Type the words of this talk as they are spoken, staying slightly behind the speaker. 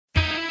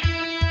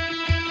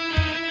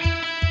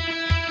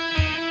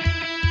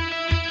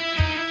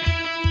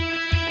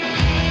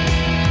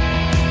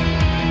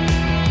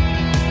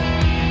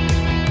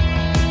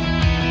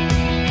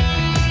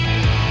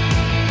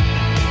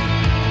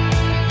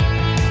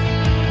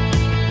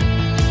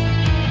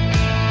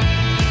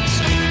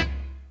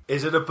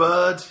Is it a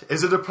bird?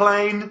 Is it a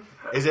plane?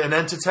 Is it an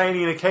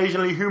entertaining and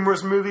occasionally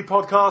humorous movie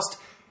podcast?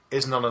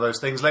 It's none of those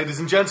things, ladies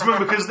and gentlemen,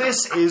 because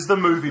this is The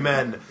Movie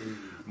Men.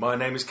 My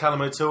name is Callum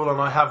O'Toole, and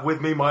I have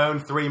with me my own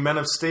three men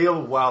of steel.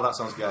 Wow, that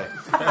sounds gay.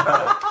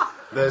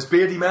 There's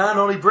Beardy Man,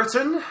 Ollie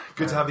Britton.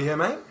 Good to have you here,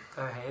 mate.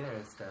 Oh, hey there,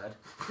 it's Dad.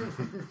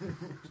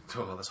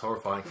 Oh, that's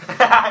horrifying.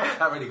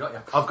 That really got you.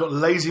 I've got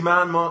Lazy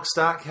Man, Mark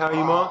Stack. How are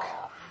you, Mark?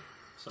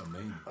 So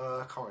mean.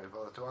 I can't really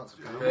bother to answer.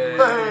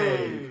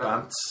 Hey!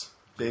 Bants.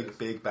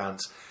 Big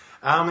bants.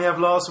 And we have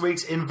last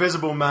week's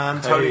Invisible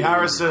Man, Tony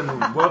Harrison.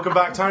 Welcome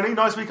back, Tony.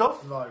 Nice week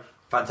off? No.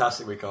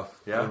 Fantastic week off.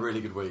 Yeah. A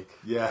really good week.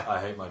 Yeah. I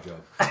hate my job.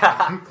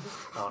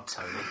 Oh,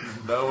 Tony.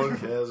 No one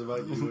cares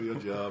about you or your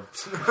job.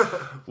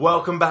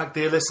 Welcome back,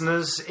 dear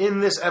listeners.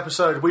 In this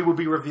episode, we will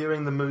be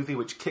reviewing the movie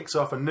which kicks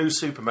off a new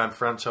Superman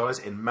franchise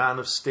in Man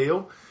of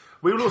Steel.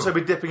 We will also be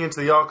dipping into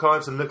the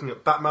archives and looking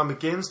at Batman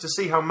Begins to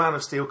see how Man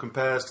of Steel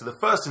compares to the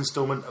first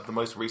instalment of the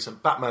most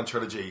recent Batman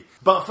trilogy.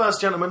 But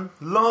first, gentlemen,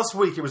 last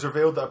week it was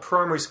revealed that a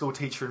primary school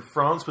teacher in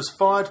France was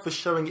fired for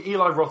showing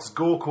Eli Roth's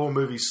gorecore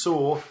movie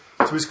Saw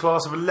to his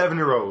class of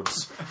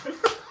 11-year-olds.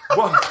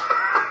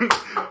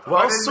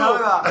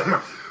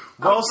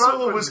 While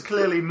Saw was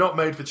clearly not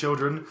made for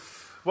children,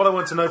 what I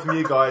want to know from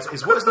you guys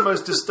is what is the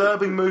most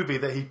disturbing movie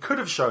that he could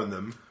have shown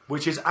them,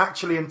 which is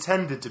actually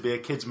intended to be a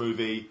kids'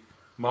 movie?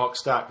 Mark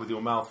Stack with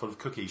your mouth full of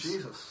cookies.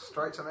 Jesus,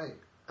 straight to me.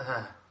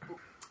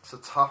 It's a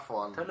tough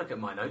one. Don't look at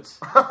my notes.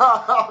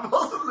 I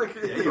wasn't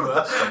looking at you.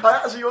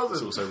 I actually wasn't.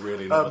 It's also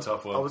really not a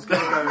tough one. I was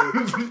going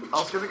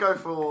to go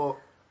for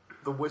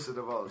The Wizard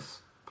of Oz,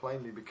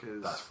 plainly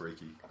because That's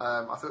freaky.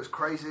 I thought it was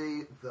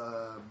crazy.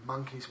 The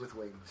monkeys with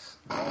wings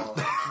are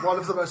one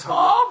of the most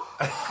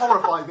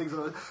horrifying things I've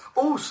ever.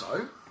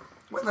 Also,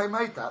 when they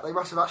made that, they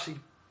must have actually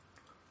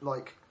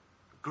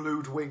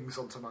glued wings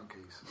onto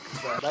monkeys.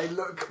 So they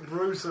look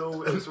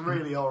brutal. It's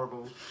really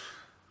horrible.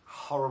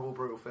 Horrible,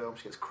 brutal film.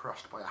 She gets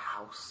crushed by a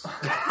house.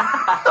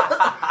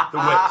 The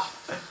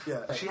Witch.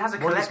 Yeah. She has a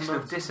collection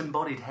of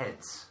disembodied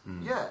heads.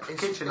 Yeah. It's,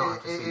 Kitchen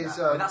art to it see is.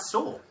 that. I mean, that's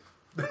Saw.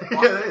 Yeah,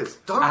 it is.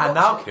 Don't And watch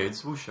now, it.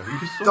 kids, we'll show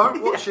you Saw.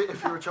 Don't watch it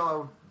if you're a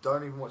child.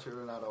 Don't even watch it if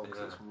you're an adult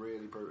because it's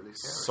really brutally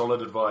scary.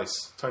 Solid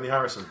advice. Tony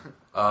Harrison.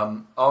 I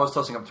was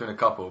tossing up between a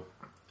couple.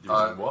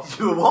 What?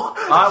 You were what?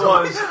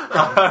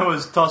 I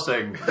was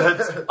tossing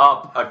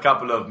up a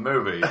couple of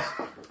movies.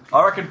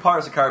 I reckon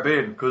Pirates of the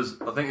Caribbean,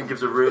 because I think it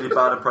gives a really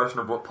bad impression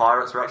of what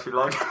pirates are actually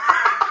like.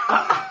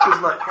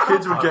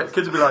 Because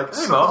kids would be like,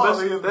 hey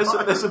mum,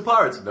 there's some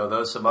pirates. No,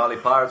 those Somali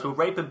pirates will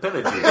rape and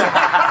pillage you. They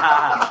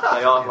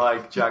aren't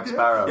like Jack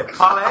Sparrow. Yeah,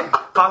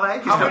 Parlay.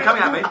 He's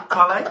coming at me.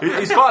 Parlay.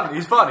 He's fun.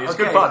 He's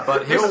Okay. good fun,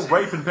 but he'll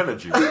rape and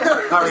pillage you.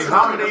 Harry,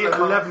 how many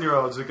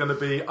 11-year-olds are going to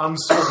be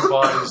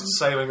unsupervised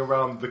sailing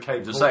around the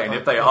Cape? Just saying,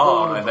 if they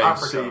are and they've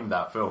seen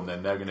that film,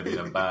 then they're going to be in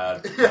a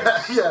bad.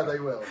 Yeah, they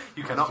will.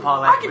 You cannot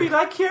parlay. I can be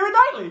like Keira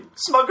Knightley,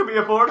 smuggle me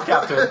aboard,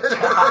 Captain,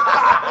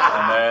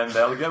 and then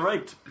they'll get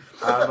raped.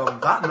 And on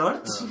that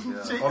note,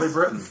 Ollie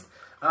Britton.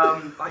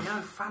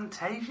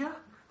 Fantasia?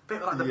 A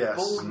bit like the Yes.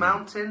 Bald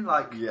Mountain.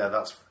 Yeah,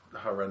 that's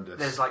horrendous.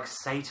 There's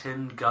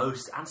Satan,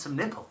 ghost, and some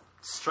nipple.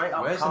 Straight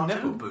up Where's the cartoon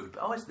nipple? boob.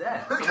 Oh, it's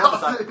there. Get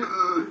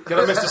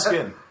a Mr.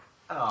 Skin.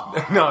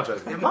 Oh. No, I'm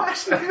joking. It might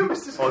actually be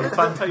Mr. On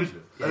Fantasia.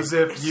 As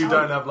if you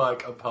don't have a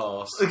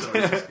pass. to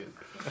Mr. Skin.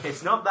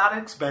 It's not that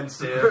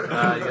expensive. You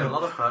get a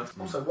lot of fun.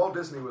 Also, Walt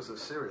Disney was a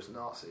serious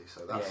Nazi,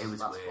 so that's, Yeah, he was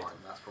that's weird. fine.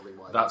 That's probably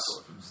why. That's that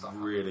sort of stuff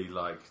really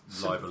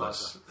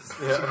libelous.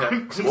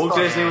 Walt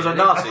Disney was a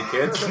Nazi,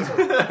 kids.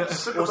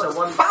 Also,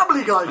 one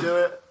Family Guy do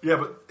it. Yeah,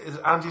 but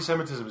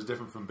anti-Semitism is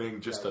different from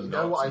being just a You Nazi.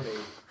 know what I mean?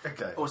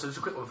 Okay. Also, just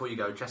a quick one before you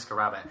go. Jessica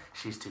Rabbit.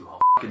 She's too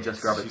hot.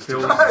 Jessica Rabbit She's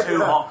kills too- me.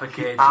 Too hot for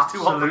kids. She's too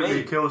hot for Absolutely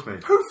me. kills me.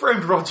 Who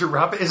Framed Roger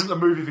Rabbit isn't a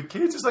movie for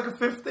kids? It's like a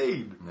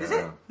 15. Is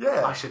it?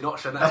 Yeah. I should not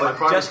show that to my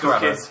primary Jessica school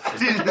Rabbit. kids.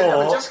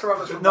 But Jessica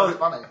Rabbit's from Bugs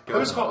Bunny.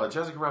 Who's hotter,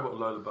 Jessica Rabbit or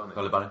Lola Bunny?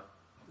 Lola Bunny.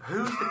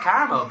 Who's the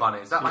Caramel Bunny?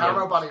 Is that like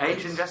Caramel an Bunny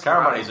Asian wins. Jessica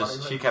Cara Rabbit?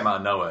 Bunny, she came out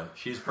of nowhere.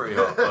 She's pretty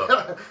hot,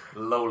 but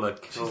Lola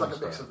kills She's like a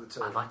mix her. of the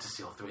two. I'd like to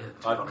see all three of them,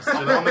 to I- be honest.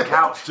 On the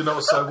couch. Do you know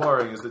what's so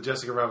worrying is that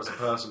Jessica Rabbit's a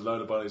person,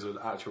 Lola Bunny's an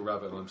actual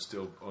rabbit, and I'm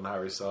still on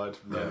Harry's side.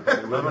 Yeah.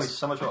 Lola Bunny's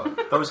so much hotter.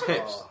 Those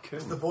hips, kill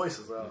It's me. the voice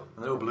as well.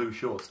 And little blue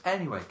shorts.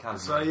 Anyway, Callum.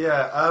 So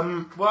yeah,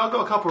 well I've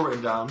got a couple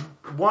written down.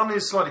 One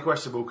is slightly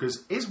questionable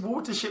because is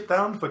Watership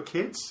Down for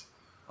kids?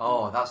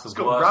 Oh, that's the It's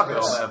got worst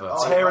rabbits film ever.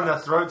 tearing their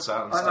throats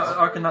out and stuff.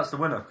 I reckon that's the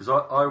winner, because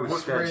I was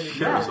What's scared really,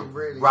 shitless really, of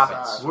really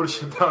rabbits. sad.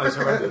 Watership Down is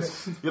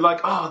horrendous. You're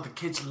like, the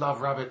kids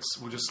love rabbits.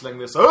 We'll just sling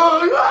this.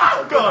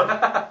 Oh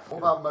God! What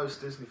about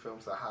most Disney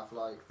films that have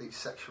these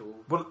sexual?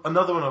 Well,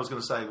 another one I was going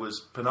to say was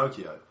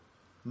Pinocchio.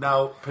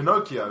 Now,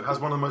 Pinocchio has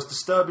one of the most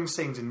disturbing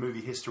scenes in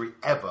movie history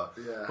ever.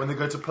 Yeah. When they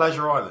go to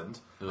Pleasure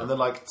Island and they're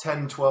like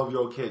 10,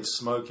 12-year-old kids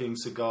smoking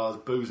cigars,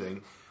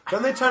 boozing.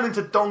 Then they turn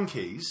into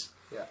donkeys,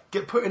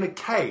 get put in a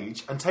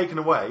cage and taken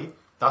away.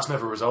 That's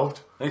never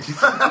resolved.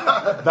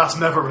 That's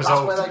never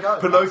resolved. where they go.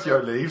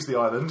 Pinocchio leaves the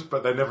island,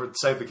 but they never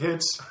save the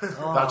kids.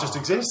 That just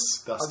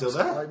exists. That's still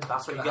there.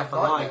 That's what you get for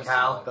lying,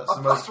 Cal. That's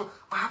the most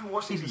I haven't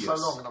watched these in so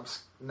hideous. long, and I'm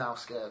now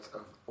scared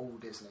of all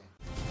Disney.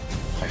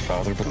 My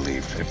father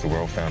believed that if the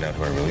world found out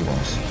who I really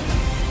was,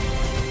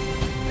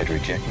 they'd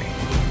reject me.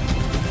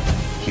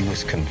 He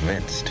was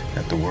convinced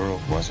that the world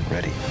wasn't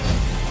ready.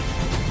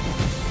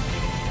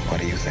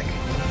 What do you think?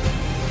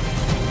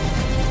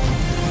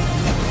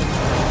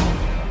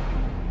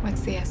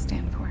 What's the S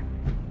stand for?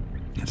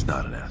 It's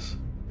not an S.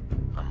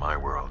 On my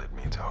world, it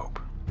means hope.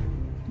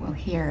 Well,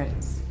 here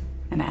it's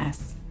an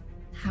S.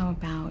 How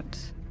about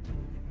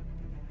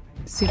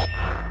Excuse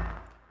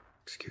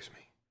me.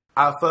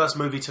 Our first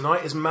movie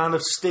tonight is Man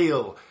of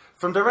Steel.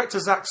 From director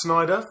Zack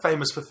Snyder,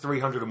 famous for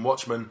 300 and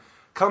Watchmen,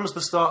 comes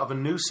the start of a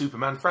new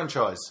Superman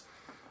franchise.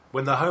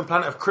 When the home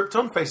planet of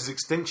Krypton faces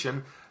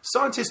extinction,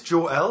 scientist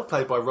Jor-El,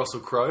 played by Russell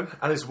Crowe,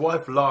 and his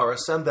wife Lara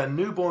send their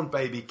newborn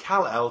baby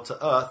Kal-El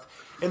to Earth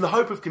in the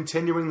hope of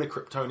continuing the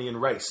Kryptonian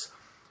race.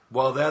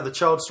 While there, the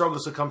child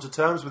struggles to come to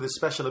terms with his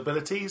special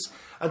abilities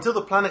until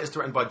the planet is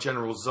threatened by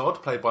General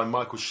Zod, played by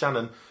Michael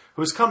Shannon,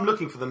 who has come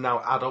looking for the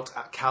now adult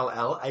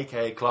Kal-El,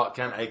 aka Clark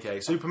Kent, aka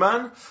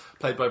Superman,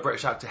 played by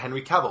British actor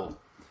Henry Cavill.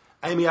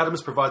 Amy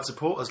Adams provides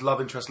support as love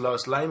interest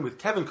Lois Lane, with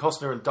Kevin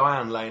Costner and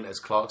Diane Lane as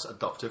Clark's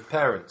adoptive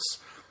parents.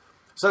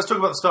 So let's talk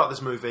about the start of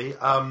this movie.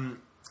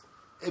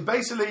 It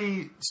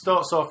basically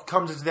starts off,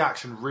 comes into the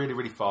action really,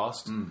 really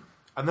fast, and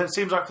then it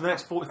seems like for the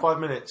next 45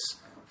 minutes,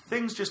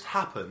 things just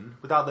happen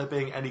without there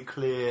being any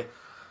clear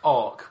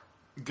arc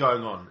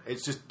going on.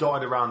 It's just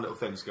dotted around little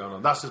things going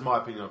on. That's just my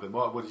opinion of it.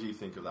 What did you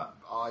think of that?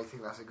 I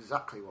think that's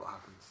exactly what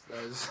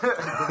happens.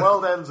 The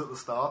world ends at the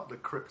start, the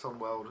Krypton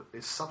world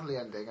is suddenly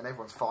ending, and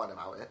everyone's fine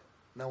about it.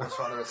 No one's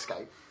trying to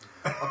escape.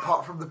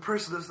 Apart from the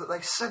prisoners that they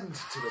send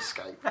to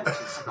escape, which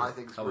is, I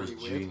think, is really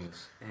weird.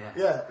 Genius.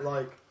 Yeah,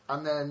 like,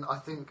 and then I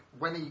think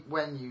when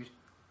you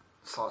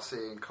start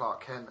seeing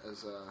Clark Kent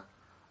as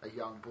a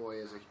young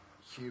boy, as a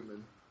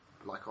human,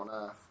 like on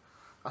Earth,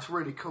 that's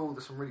really cool.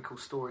 There's some really cool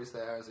stories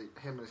there as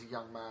him as a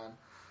young man.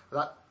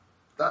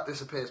 That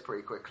disappears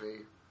pretty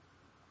quickly,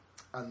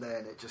 and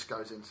then it just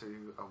goes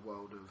into a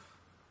world of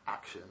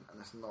action, and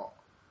there's not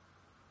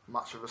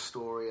much of a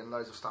story, and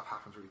loads of stuff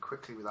happens really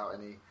quickly without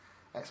any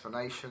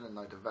explanation and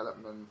no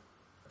development.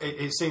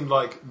 It seemed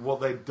like what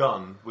they'd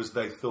done was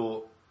they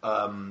thought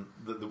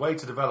that the way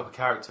to develop a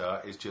character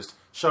is just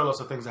show lots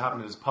of things that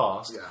happened in his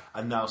past,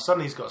 and now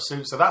suddenly he's got a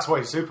suit, so that's why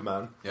he's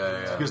Superman.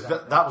 Yeah. Because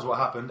that was what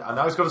happened, and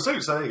now he's got a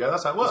suit, so there you go,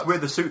 that's how it works. It's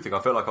weird, the suit thing, I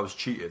felt like I was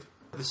cheated.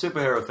 The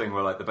superhero thing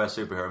were like the best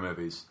superhero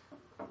movies.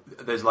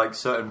 There's like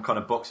certain kind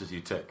of boxes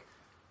you tick,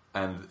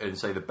 and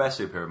say the best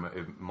superhero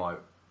movie,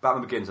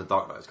 Batman Begins and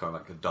Dark Knight is kind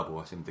of like a double,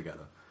 I think,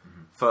 together.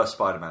 First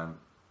Spider-Man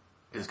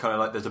is kind of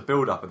like there's a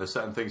build-up and there's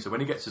certain things. So when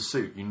he gets a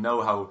suit, you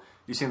know how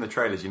you see in the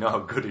trailers, you know how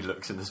good he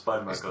looks in the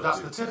Spider-Man costume.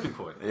 That's the tipping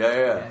point.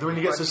 Yeah. When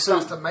he gets a He suit,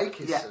 starts to make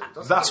his suit.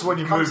 that's when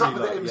you comes movie up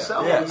with it like,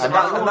 himself. Yeah, He's and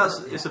like, that's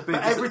it's a big.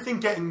 But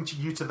everything getting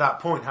you to that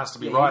point has to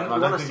be Yeah, right. you and I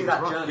wanna don't think see it was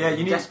that right. journey. Yeah, You're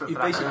you need desperate for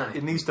that basically journey.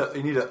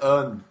 you need to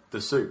earn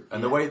the suit,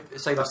 and the way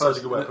say That's the first such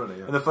a good way of putting it,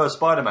 yeah. in the first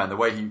Spider-Man, the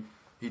way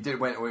he did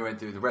when we went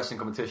through the wrestling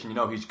competition, you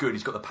know he's good,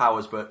 he's got the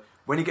powers, but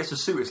when he gets a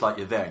suit, it's like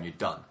you're there and you're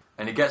done.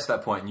 And it gets to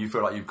that point, and you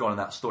feel like you've gone on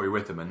that story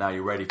with him, and now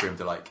you're ready for him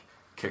to like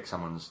kick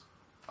someone's.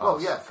 Well,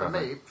 ass yeah, for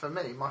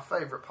forever. me, my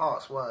favourite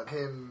parts were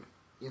him,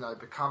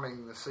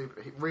 becoming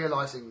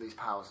realising these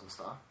powers and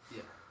stuff.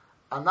 Yeah.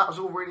 And that was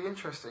all really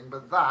interesting,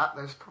 but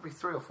there's probably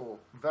 3 or 4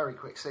 very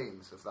quick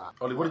scenes of that.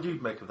 Ollie, what did you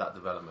make of that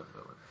development?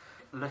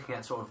 Looking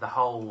at sort of the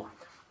whole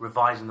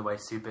revising the way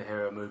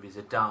superhero movies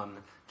are done,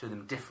 doing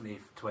them differently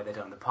to the way they've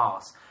done in the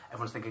past,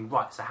 everyone's thinking,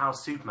 right, so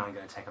how's Superman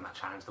going to take on that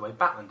challenge the way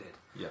Batman did?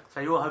 Yeah. So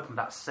you're all hoping for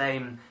that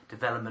same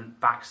development,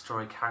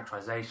 backstory,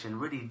 characterisation,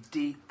 really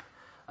deep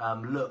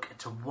look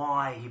to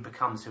why he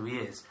becomes who he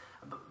is.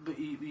 But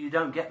you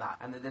don't get that.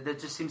 And there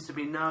just seems to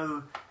be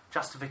no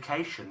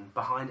justification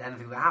behind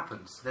anything that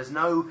happens. There's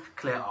no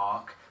clear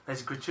arc.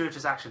 There's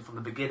gratuitous action from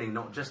the beginning,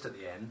 not just at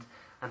the end.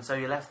 And so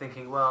you're left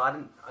thinking, well, I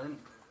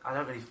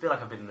don't really feel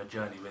like I've been on a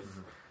journey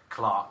with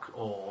Clark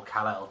or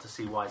Kal-El to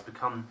see why he's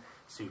become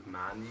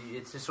Superman.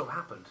 It's just sort of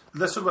happened.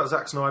 Let's talk about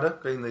Zack Snyder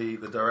being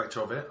the director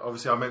of it.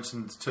 Obviously, I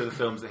mentioned 2 of the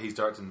films that he's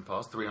directed in the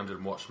past, 300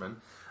 and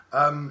Watchmen.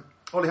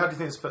 Ollie, how do you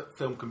think this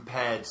film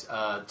compared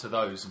to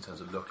those in terms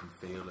of look and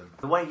feel? And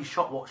The way he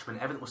shot Watchmen,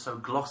 everything was so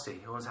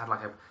glossy. It always had like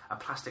a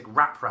plastic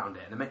wrap around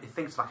it, and it made you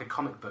think it's like a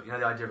comic book. You know,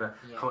 the idea of a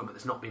comic book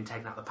that's not being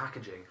taken out of the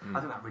packaging.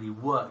 I think that really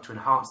worked to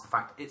enhance the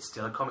fact it's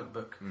still a comic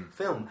book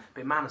film.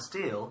 But in Man of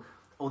Steel,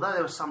 although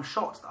there were some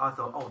shots that I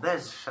thought, oh,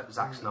 there's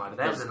Zack Snyder,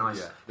 there's a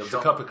nice there was shot.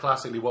 a couple of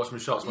classically Watchmen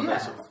shots when Yeah.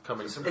 they sort of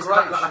coming. Some It's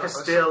great like a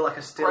shots. still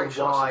Great shots,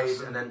 wide,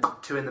 yes. and then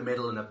 2 in the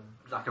middle, and a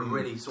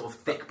really sort of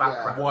thick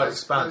background. Wide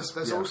expanse.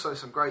 There's yeah. also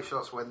some great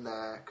shots when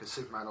because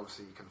Superman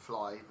obviously can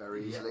fly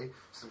very easily.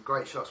 Some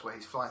great shots where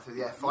he's flying through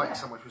the air fighting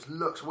someone, which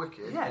looks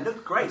wicked. Yeah, it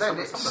looked great. But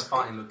then Some of the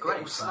fighting looked great. It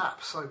will but-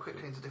 snap so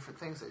quickly into different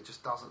things that it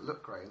just doesn't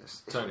look great. And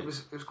Tony. it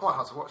was quite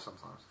hard to watch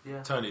sometimes.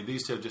 Yeah. Tony,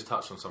 these 2 have just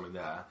touched on something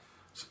there.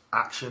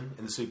 Action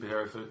in the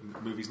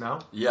superhero movies now.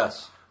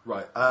 Yes.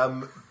 Right.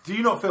 Do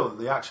you not feel that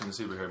the action in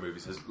superhero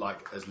movies has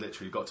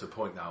literally got to a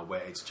point now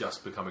where it's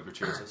just becoming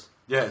gratuitous?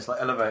 Yeah, it's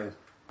like elevated.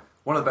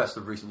 One of the best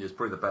of recent years,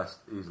 probably the best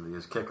easily,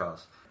 is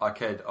Kick-Ass. I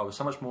was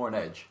so much more on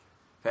edge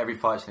for every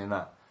fight scene in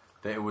that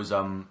it was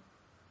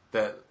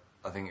that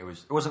I think it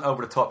wasn't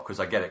over the top, because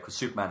I get it, because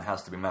Superman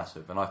has to be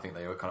massive, and I think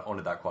they kind of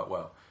honoured that quite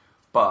well.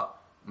 But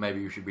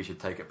maybe we should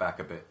take it back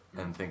a bit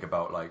and think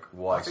about like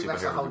why I think superheroes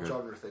that's a are whole good.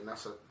 genre thing.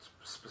 That's a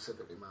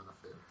specifically Man of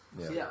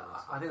Steel. Yeah,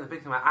 I think the big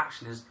thing about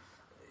action is,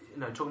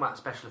 talking about the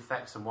special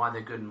effects and why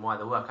they're good and why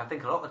they work. I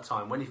think a lot of the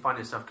time when you find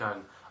yourself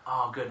going,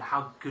 "Oh, good,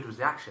 how good was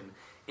the action?"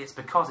 It's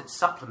because it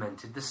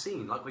supplemented the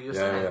scene, like what you were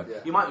saying. Yeah.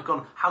 You might have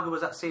gone, "How good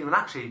was that scene?" When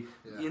actually,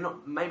 you're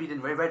not. Maybe you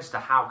didn't register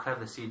how clever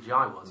the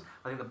CGI was.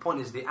 I think the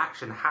point is the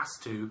action has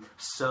to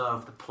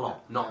serve the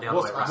plot, not the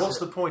other way around. What's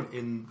the point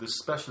in the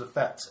special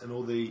effects and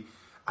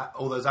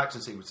all those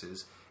action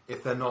sequences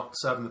if they're not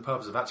serving the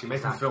purpose of actually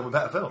making the film a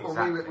better film?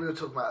 Well, we were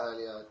talking about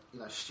earlier,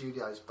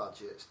 studios'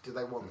 budgets. Do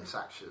they want this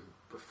action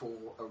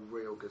before a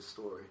real good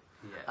story?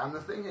 Yeah. And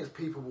the thing is,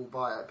 people will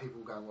buy it. People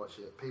will go and watch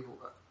it. People,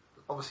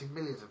 obviously,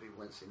 millions of people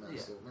went to see Man of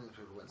Steel. Millions of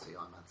people went to see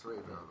Iron Man 3.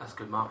 That's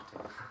good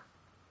marketing.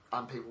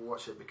 And people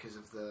watch it because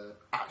of the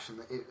action,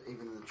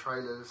 even in the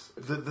trailers.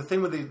 The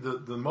thing with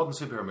the modern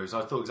superhero movies,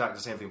 I thought exactly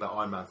the same thing about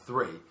Iron Man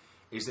 3,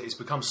 is that it's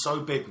become so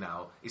big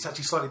now, it's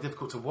actually slightly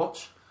difficult to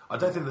watch. I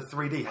don't think the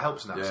 3D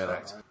helps in that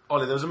respect. Right.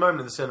 Ollie, there was a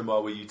moment in the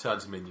cinema where you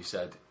turned to me and you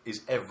said,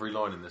 "Is every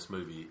line in this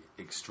movie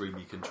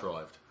extremely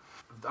contrived?"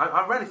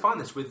 I rarely find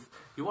this with...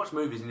 You watch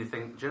movies and you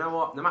think, do you know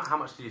what? No matter how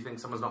much do you think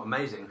someone's not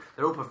amazing,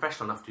 they're all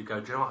professional enough to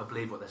go, do you know what? I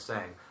believe what they're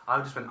saying. I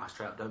just went, I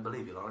straight up don't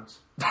believe you, Lawrence.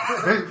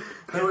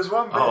 There was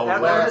one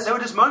bit There were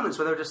just moments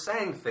where they were just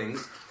saying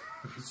things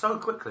so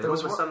quickly. And all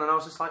of a was sudden, I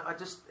was just like,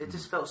 it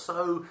just felt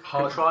so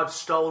Hard. contrived,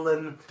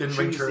 stolen, Didn't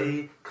ring true.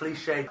 cheesy,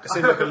 cliche. It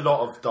seemed like a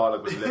lot of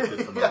dialogue was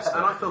lifted from that And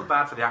stuff. I feel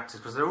bad for the actors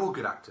because they're all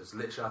good actors.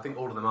 Literally, I think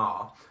all of them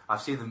are.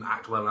 I've seen them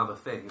act well in other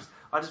things.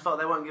 I just felt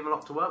they weren't given a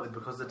lot to work with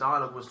because the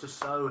dialogue was just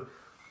so,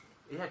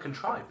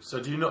 contrived. So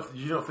do you not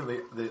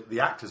think the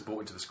actors bought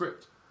into the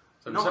script?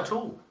 So Not at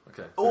all.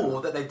 Okay. Or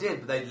that they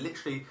did, but they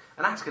literally...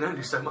 An actor can only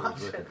do so much.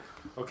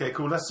 Okay,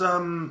 cool. Let's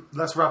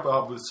wrap it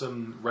up with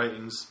some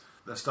ratings.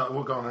 Let's start.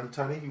 We'll go on then.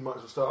 Tony, you might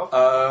as well start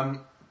off.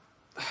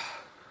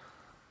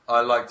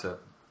 I liked it,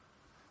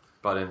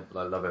 but I didn't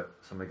love it.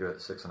 So I'm gonna give it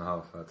 6.5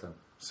 out of 10.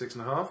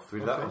 6.5. We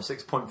do that one?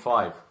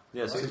 6.5.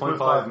 Yeah,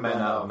 6.5 men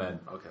out of men.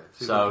 Okay.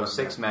 So 6.5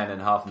 6 men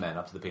and half men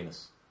up to the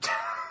penis.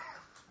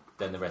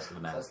 Then the rest of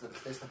the men. It's the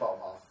bottom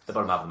half. The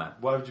bottom half of the man.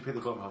 Why would you pick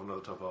the bottom half and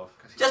not the top half?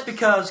 Just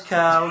because,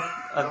 Cal,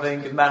 I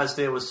think Man of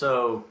Steel was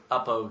so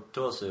upper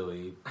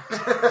torso-y.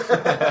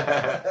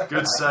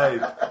 Good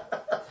save,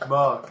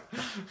 Mark.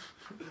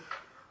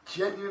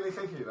 Genuinely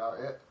thinking about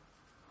it,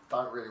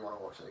 don't really want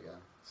to watch it again.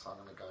 So I'm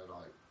going to go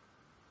like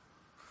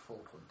 4.2.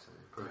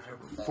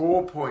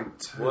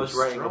 4.2. Worst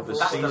rating of the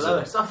That's the season.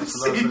 lowest of the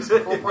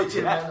season.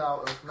 4.2 men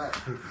out of men.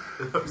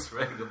 The lowest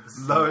rating of the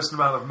season. Lowest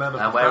amount of men of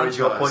And the where is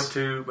your franchise. point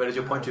to? Where does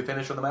your point to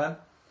finish on the man?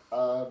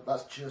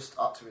 That's just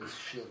up to his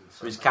shins.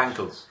 So his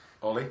cankles.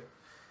 Ollie?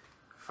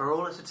 For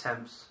all its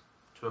attempts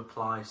to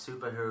apply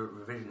superhero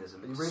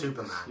revisionism to reading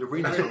Superman. this? You're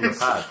reading it on your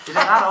pad. Is it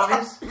that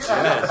obvious?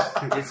 Yes.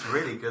 It's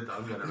really good that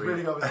I'm going to It's read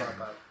really it. got me like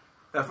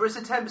that. For its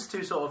attempts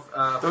to sort of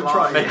Don't apply...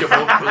 try and make it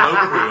more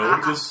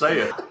colloquial. Just say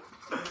it.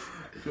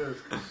 Good.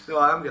 No,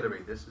 I am going to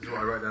read this. This is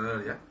what I wrote down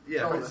earlier.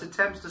 Yeah, for its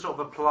attempts to sort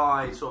of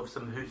apply sort of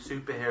some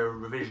superhero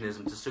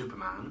revisionism to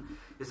Superman,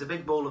 it's a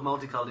big ball of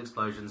multicoloured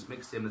explosions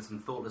mixed in with some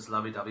thoughtless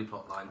lovey-dovey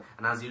plotline,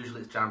 and as usual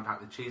it's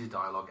jam-packed with cheesy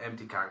dialogue,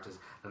 empty characters,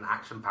 and an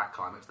action-packed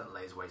climax that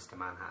lays waste to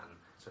Manhattan.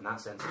 So in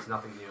that sense, it's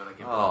nothing new, and I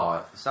give it a Oh,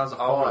 5. it sounds like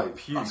Oh, a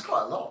puke. That's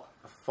quite a lot.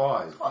 A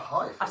 5. Quite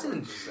high. I still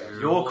enjoy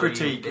Your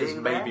critique has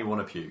being made there. me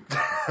want to puke.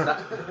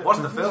 Watch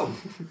the film.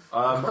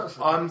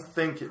 I'm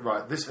thinking,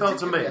 right, this felt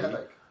to Give me me... a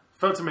headache.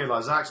 Felt to me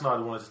like Zack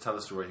Snyder wanted to tell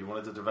a story. He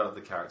wanted to develop the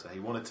character. He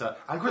wanted to,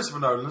 and Christopher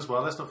Nolan as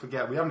well. Let's not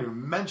forget, we haven't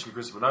even mentioned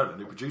Christopher Nolan,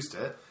 who produced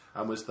it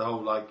and was the whole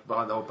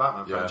behind the whole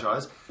Batman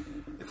franchise.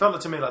 It felt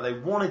to me like they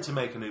wanted to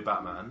make a new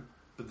Batman,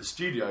 but the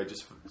studio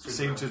just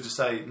seemed to just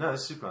say, "No,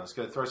 this is Superman. Let's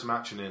go throw some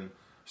action in.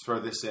 Just throw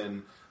this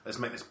in. Let's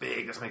make this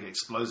big. Let's make it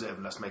explosive,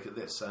 and let's make it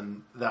this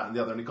and that and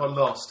the other." And it got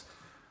lost.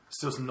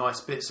 Still some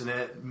nice bits in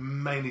it,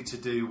 mainly to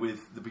do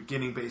with the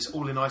beginning, but it's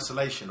all in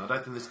isolation. I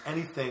don't think there's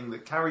anything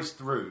that carries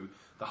through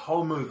the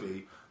whole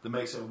movie that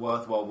makes it a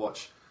worthwhile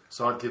watch.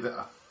 So I'd give it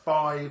a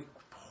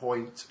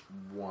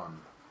 5.1.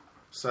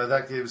 So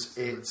that gives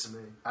it,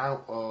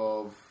 out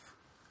of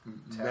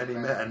many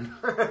men,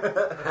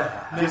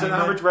 gives an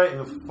average rating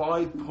of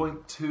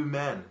 5.2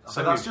 men.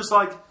 So that's just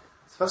like,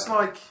 that's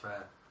like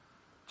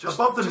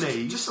above the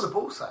knees. Just for the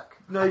ball sack.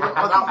 No, you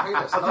got, Without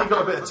penis. I think you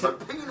got a bit of There's no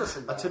tip, penis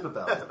in a there. tip of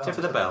bell. Tip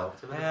of the bell.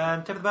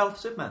 And tip of the bell for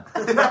Superman.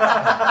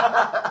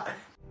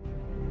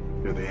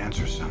 You're the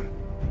answer, son.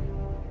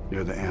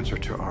 You're the answer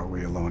to are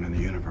we alone in the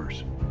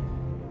universe?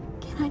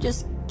 Can I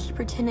just keep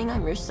pretending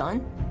I'm your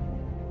son?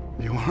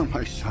 You are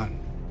my son.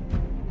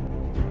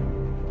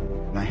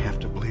 And I have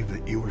to believe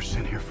that you were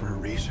sent here for a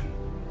reason.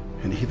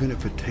 And even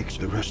if it takes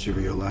the rest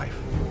of your life,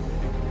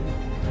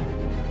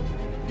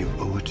 you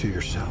owe it to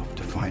yourself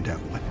to find out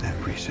what that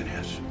reason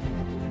is.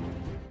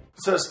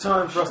 So it's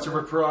time for us to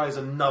reprise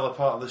another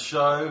part of the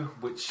show,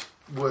 which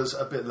was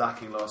a bit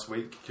lacking last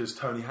week because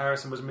Tony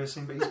Harrison was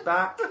missing, but he's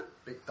back.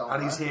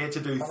 And he's here to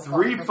do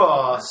 3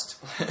 Fast,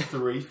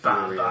 3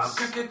 Furious.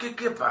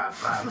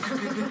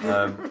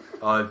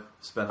 I've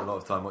spent a lot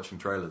of time watching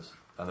trailers,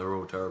 and they're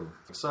all terrible.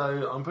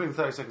 So I'm putting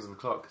 30 seconds on the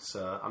clock,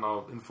 sir, and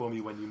I'll inform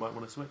you when you might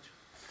want to switch.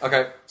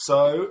 Okay.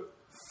 So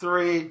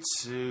 3,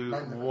 2,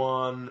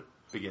 1,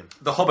 begin.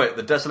 The Hobbit,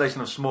 The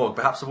Desolation of Smaug,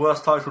 perhaps the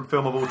worst titled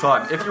film of all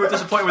time. If you were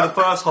disappointed with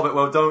the first Hobbit,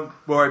 well, don't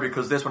worry,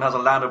 because this one has a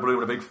Orlando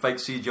Bloom and a big fake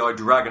CGI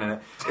dragon in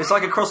it. It's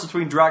like a cross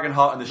between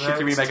Dragonheart and the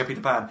shitty remake of Peter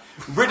Pan.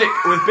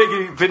 Riddick with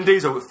Big Vin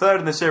Diesel, third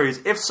in the series.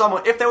 If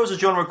there was a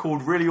genre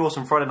called really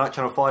awesome Friday Night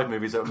Channel 5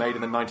 movies that were made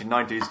in the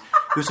 1990s,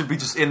 this would be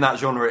just in that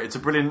genre. It's a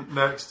brilliant...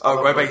 Next.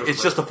 Oh, wait,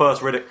 it's just the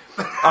first Riddick.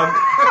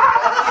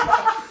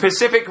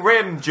 Pacific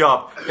Rim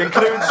job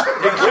includes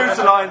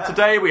the line,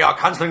 "Today we are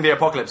cancelling the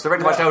apocalypse,"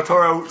 directed by Del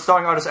Toro,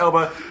 starring Idris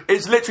Elba.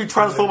 It's literally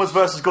Transformers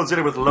versus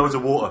Godzilla with loads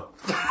of water.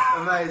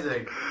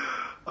 Amazing.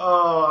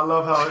 Oh, I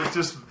love how it's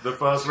just the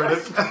first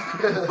Riddick.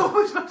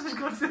 Which versus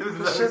Godzilla with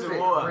loads of Pacific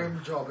water?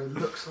 Rim job. It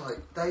looks like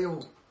they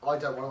all. I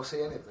don't want to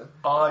see any of them.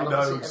 I don't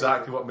know see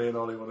exactly what me and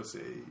Ollie want to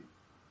see.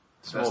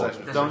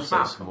 Smaug. Don't say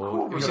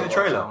Smaug. Have you seen the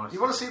trailer? You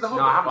want to see the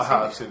Hobbit? No, I haven't I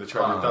have seen the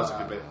trailer. It does look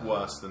a bit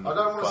worse than I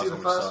don't want to see the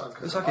one, first which one sucked.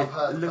 because Looks like I've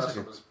heard it the looks first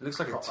like one was looks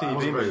like a proper. It TV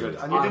wasn't very movie. good.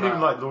 And you didn't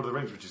even like Lord of the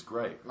Rings, which is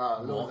great.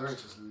 No, Lord of the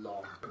Rings was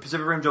long.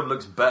 Pacific Rim job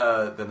looks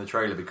better than the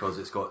trailer because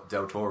it's got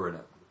Del Toro in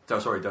it.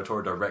 Del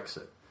Toro directs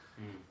it.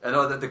 And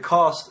the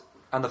cast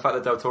and the fact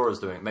that Del Toro's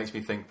doing it makes me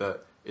think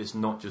that it's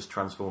not just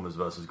Transformers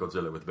versus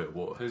Godzilla with a bit of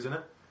water. Who's in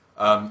it?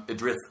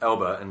 Idris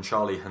Elba and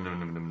Charlie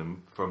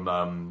Hunnam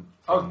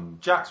from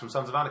Jax from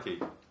Sons of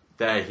Anarchy.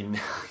 There, he's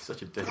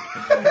such a dick.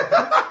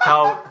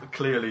 Cal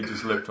clearly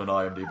just looked on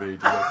IMDb.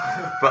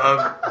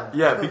 But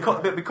yeah,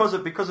 because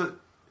of Well,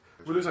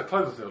 it looks like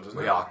Cloverfield, doesn't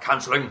it? we are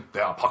cancelling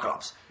the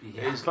apocalypse.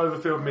 It's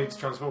Cloverfield meets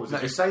Transformers.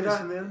 Did you say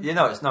that in the end? Yeah,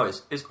 no,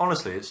 it's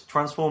honestly, it's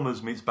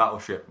Transformers meets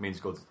Battleship meets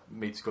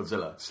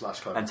Godzilla. /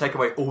 Cloverfield. And take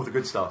away all the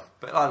good stuff.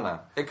 But I don't know,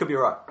 it could be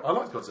alright. I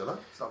like Godzilla.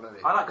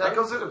 I like that.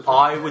 Godzilla.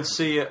 I would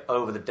see it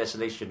over The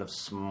Desolation of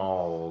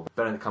Smaug.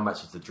 Benedict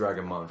Cumberbatch is the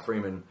dragon, Martin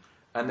Freeman.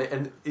 And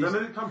he's,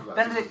 Benedict Cumberbatch.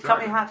 Benedict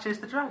Cumberbatch is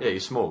the dragon. yeah,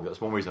 he's Smaug. That's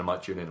one reason I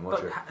might tune in and watch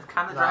But it.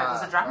 can the dragon,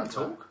 does the dragon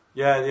talk?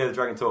 Yeah, the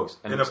dragon talks.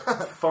 And In a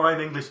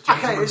fine English Okay,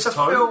 gentleman's it's a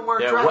tone. film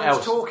where Yeah, what dragons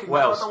else? talking. What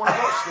I else? don't want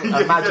to watch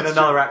this. imagine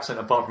another accent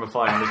apart from a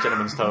fine English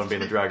gentleman's tone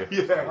being a dragon.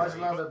 Why is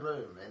Orlando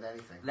Bloom in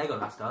anything?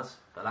 Legolas does.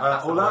 But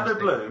that's the Orlando worst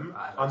thing. Bloom,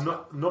 Right,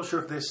 I'm not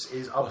sure if this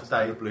is up to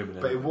date, Bloom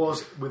in but it it?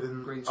 was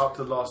within Green up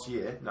to last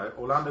year. No,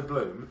 Orlando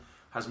Bloom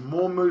has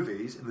more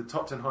movies in the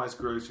top 10 highest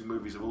grossing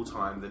movies of all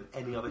time than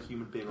any other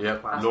human being on the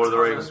Yep, planet. Lord of the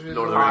Rings,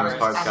 Pirates, Pirates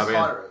of the and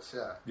Caribbean. Pirates,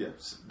 yeah.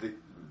 Yes.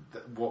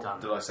 What Done.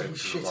 did I say? He's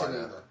was shit right in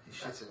there? either. He's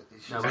shit in it.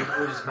 He's No, shit in it.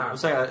 we're just I'm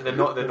saying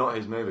they're not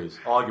his movies.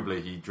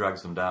 Arguably, he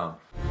drags them down.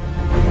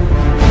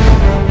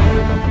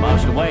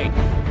 Master Wayne,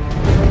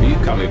 are you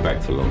coming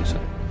back for long,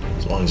 son?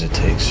 As long as it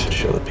takes to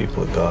show the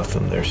people of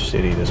Gotham their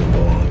city doesn't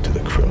belong to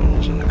the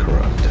criminals and the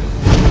corrupt.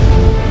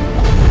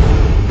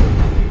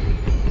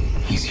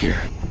 He's here.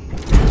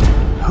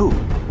 Who?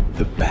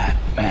 The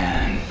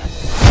Batman.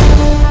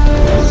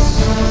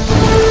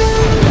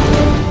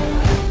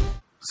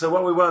 So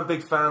while we weren't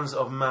big fans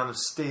of Man of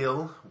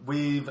Steel,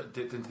 we've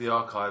dipped into the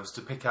archives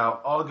to pick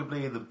out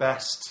arguably the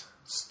best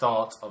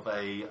start of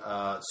a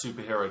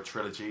superhero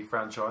trilogy,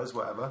 franchise,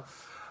 whatever.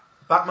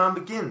 Batman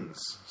Begins.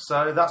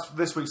 So that's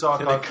this week's The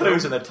archive.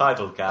 clues in the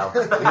title, Cal.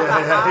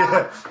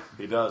 yeah.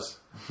 He does.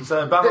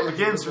 So Batman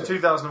Begins from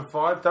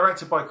 2005,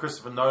 directed by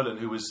Christopher Nolan,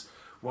 who was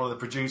one of the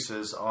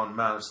producers on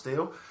Man of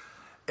Steel.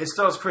 It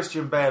stars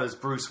Christian Bale as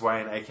Bruce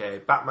Wayne, aka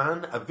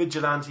Batman, a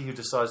vigilante who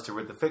decides to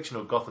rid the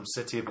fictional Gotham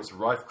City of its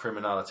rife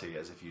criminality,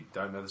 as if you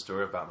don't know the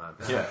story of Batman.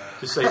 Yeah,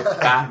 just say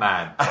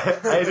Batman.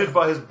 Aided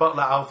by his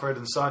butler Alfred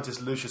and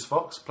scientist Lucius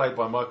Fox, played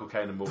by Michael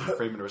Caine and Morgan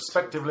Freeman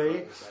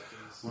respectively,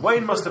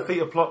 Wayne must defeat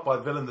a plot by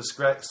villain the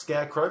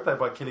Scarecrow, played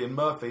by Cillian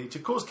Murphy, to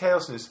cause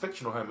chaos in his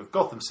fictional home of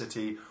Gotham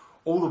City,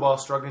 all the while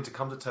struggling to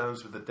come to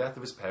terms with the death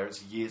of his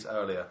parents years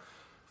earlier.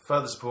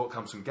 Further support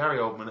comes from Gary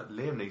Oldman,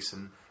 Liam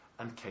Neeson,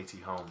 and Katie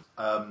Holmes.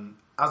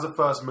 As a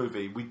first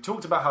movie, we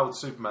talked about how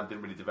Superman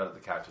didn't really develop the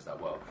characters that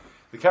well.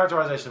 The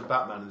characterization of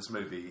Batman in this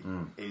movie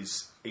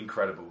is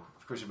incredible.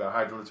 Christian Bale,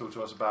 how do you want to talk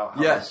to us about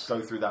how Yes. to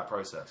go through that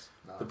process?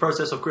 The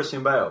process of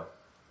Christian Bale.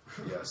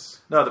 Yes.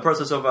 No, the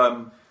process of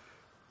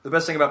the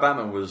best thing about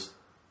Batman was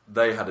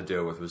they had to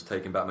deal with was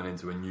taking Batman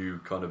into a new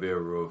kind of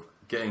era of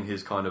getting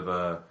his kind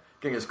of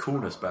getting his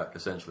coolness back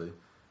essentially,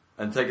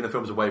 and taking the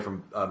films away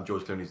from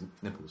George Clooney's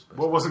nipples. Basically.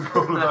 What wasn't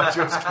cool about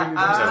George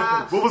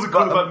Clooney? What wasn't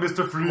cool about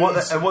Mr. Freeze?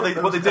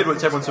 What they did,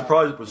 which everyone was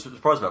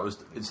surprised about,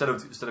 was instead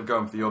of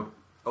going for the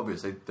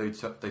obvious,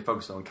 they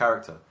focused on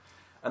character.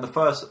 And the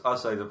first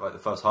half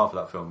of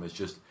that film is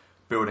just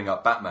building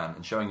up Batman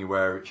and showing you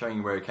where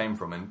he came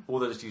from, and all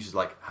those excuses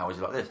like how is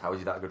he like this, how is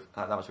he that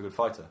much of a good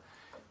fighter.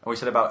 And we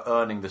said about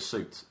earning the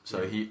suit,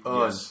 so he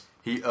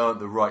earned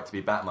the right to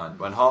be Batman.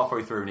 When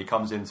halfway through and he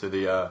comes into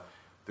the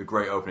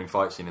great opening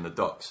fight scene in the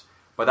docks,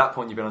 by that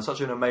point you've been on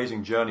such an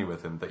amazing journey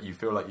with him that you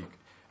feel like you.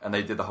 And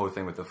they did the whole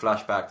thing with the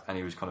flashback, and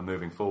he was kind of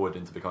moving forward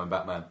into becoming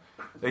Batman.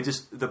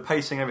 The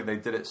pacing, everything,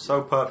 they did it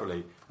so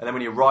perfectly. And then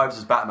when he arrives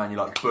as Batman,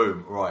 you're like,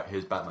 boom, right,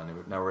 here's Batman,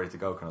 now we're ready to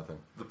go, kind of thing.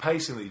 The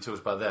pacing that you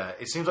talked about there,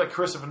 it seems like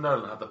Christopher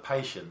Nolan had the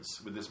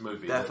patience with this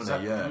movie.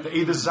 Definitely, that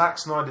either Zack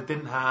Snyder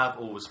didn't have,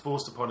 or was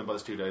forced upon him by the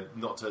studio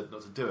not to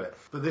do it.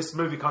 But this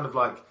movie kind of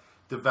like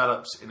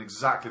develops in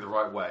exactly the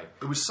right way.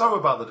 It was so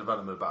about the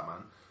development of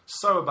Batman,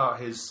 so about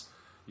his,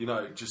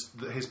 just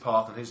his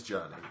path and his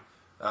journey.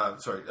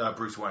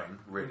 Bruce Wayne,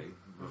 really,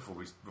 before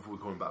we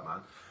call him Batman.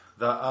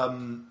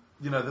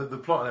 That the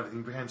plot and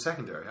everything became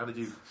secondary. How did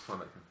you find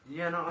that?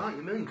 Yeah, no, I know what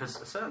you mean, because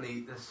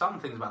certainly there's some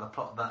things about the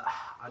plot that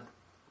I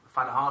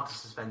find it hard to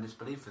suspend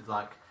disbelief with,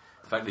 like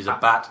the fact he's a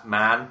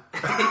Batman.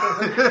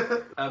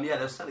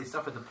 There's certainly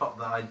stuff with the plot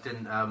that I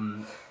didn't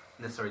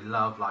necessarily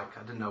love. Like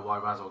I didn't know why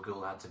Ra's al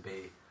Ghul had to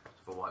be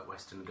a white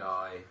Western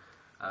guy.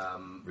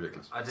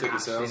 Ridiculous. I didn't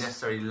actually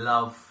necessarily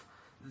love.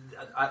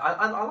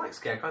 I like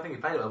Scarecrow. I think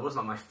he played it well. It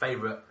wasn't like my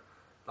favourite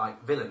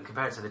villain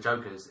compared to the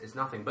Joker. It's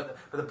nothing. But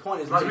the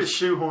point is, it was a bit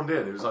shoehorned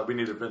in. It was like, we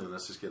need a villain.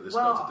 Let's just get this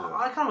guy to do it.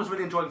 I kind of was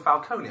really enjoying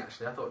Falcone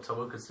actually. I thought Tom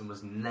Wilkinson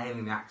was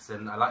nailing the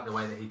accent. I like the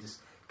way that he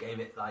just gave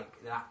it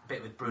like that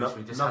bit with Bruce. Where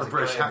he just another has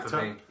British actor.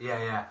 For being,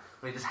 yeah.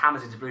 When he just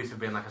hammers into Bruce for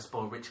being like a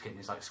spoiled rich kid. And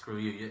he's like, screw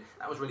you.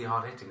 That was really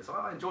hard hitting. So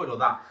I enjoyed all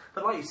that.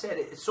 But like you said,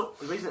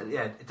 the reason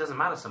it doesn't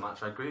matter so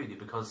much. I agree with you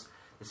because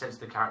the sense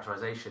of the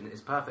characterisation is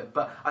perfect.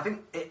 But I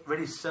think it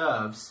really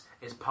serves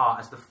its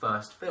part as the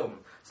first film.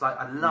 It's like,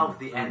 I love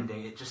the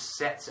ending. It just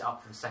sets it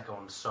up for the second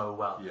one so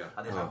well. Yeah.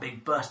 Like, there's a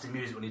big burst of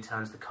music when he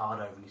turns the card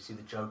over and you see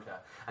the Joker.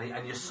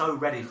 And you're so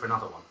ready for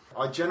another one.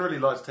 I generally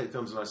like to take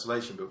films in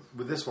isolation, but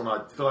with this one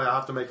I feel like I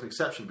have to make an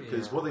exception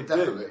because what they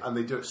do, and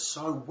they do it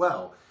so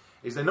well,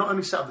 is they not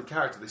only set up the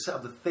character, they set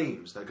up the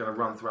themes that are going to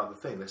run throughout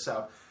the thing. They set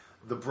up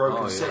the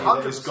broken city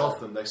that is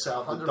Gotham. They set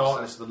up the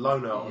darkness, the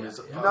loner on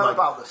his. You know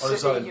about the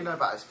city. You know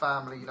about his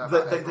family. You know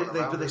about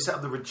but they set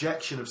up the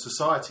rejection of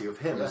society of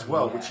him as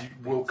well, which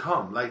will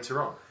come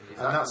later on,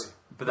 and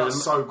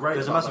that's so great.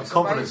 There's a massive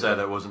confidence there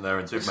that wasn't there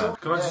in Superman.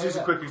 Can I just use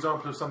a quick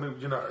example of something?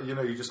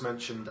 You just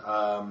mentioned.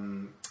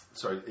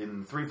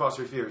 In 3 Fast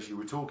and Furious, you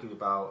were talking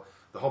about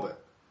The Hobbit.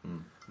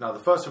 Now, the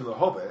first film, The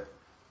Hobbit,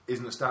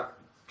 can't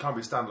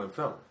be a standalone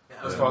film.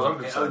 As far as I'm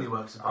concerned, it only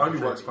works as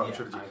part of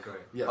the trilogy. I agree.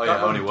 Yeah,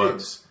 it only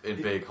works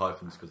in big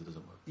hyphens because it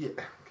doesn't work. Yeah,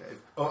 okay.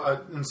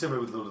 And similar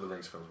with Lord of the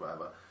Rings films,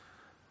 whatever.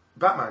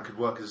 Batman could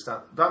work as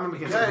a Batman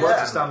Begins could work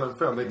as a standalone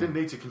film. They didn't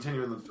need to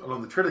continue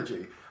along the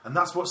trilogy, and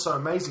that's what's so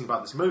amazing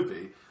about this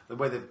movie. The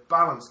way they've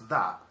balanced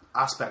that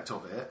aspect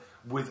of it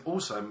with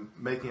also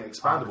making it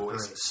expandable.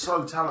 It's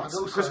so talented.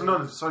 Christopher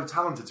Nolan is so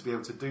talented to be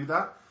able to do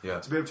that.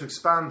 Yeah. To be able to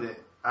expand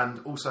it and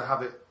also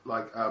have it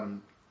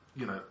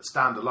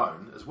stand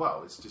alone as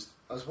well. It's just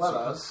as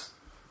well as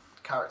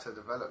character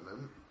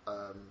development.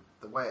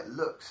 The way it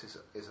looks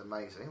is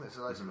amazing. There's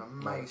loads of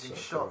amazing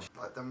shots.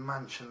 Cool. Like the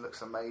mansion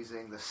looks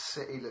amazing. The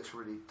city looks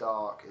really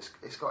dark.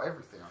 It's got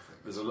everything. I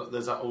think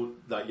there's that all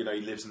he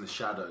lives in the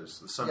shadows.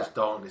 There's so much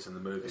darkness in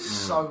the movie.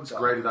 It's It's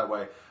graded that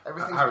way.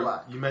 Everything's Harry,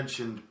 black. you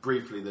mentioned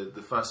briefly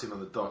the first scene on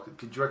the dock.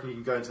 Do you reckon you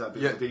can go into that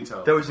bit of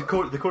detail? There was the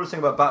coolest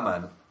thing about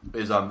Batman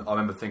is I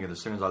remember thinking as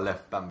soon as I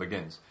left Batman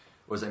Begins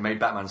was it made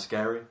Batman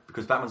scary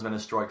because Batman's meant to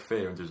strike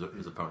fear into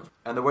his opponents,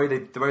 and the way they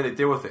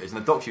deal with it is in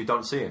the docs you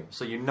don't see him,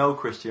 so you know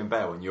Christian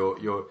Bale and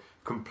you're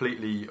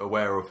completely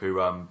aware of who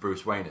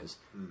Bruce Wayne is,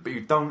 but you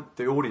don't.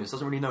 The audience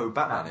doesn't really know who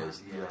Batman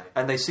is,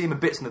 and they see him in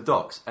bits in the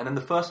docs, and then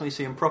the first time you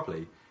see him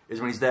properly is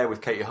when he's there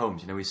with Katie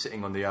Holmes. He's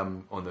sitting on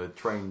the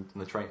train.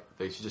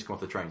 She's just come off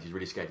the train. She's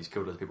really scared. He's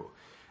killed other people,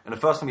 and the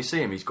first time you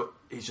see him, he's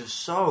just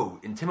so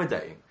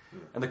intimidating,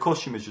 and the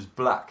costume is just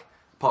black.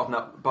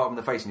 Apart from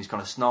the face, and he kind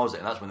of snarls it,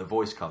 and that's when the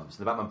voice comes.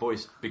 The Batman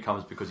voice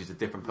becomes because he's a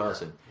different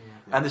person,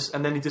 and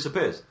then he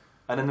disappears.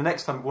 And then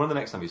one of the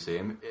next time you see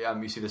him,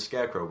 you see the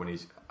Scarecrow when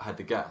he's had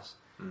the gas.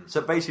 So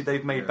basically,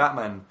 they've made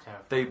Batman.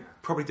 They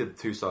probably did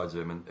 2 sides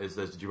of him, and there's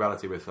a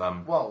duality with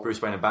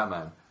Bruce Wayne and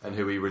Batman, and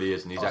who he really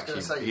is, and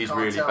he's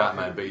really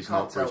Batman, but he's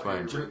not Bruce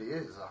Wayne. He really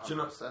is.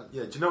 100%. Do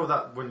you know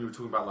that when you were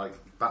talking about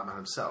Batman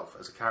himself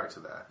as a character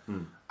there?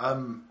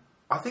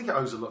 I think it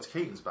owes a lot to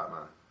Keaton's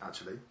Batman.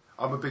 Actually,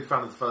 I'm a big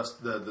fan of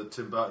the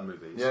Tim Burton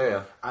movies.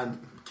 Yeah.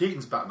 And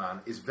Keaton's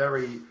Batman is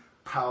very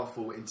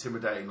powerful,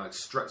 intimidating,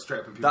 straight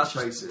up in people's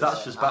faces.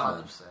 That's just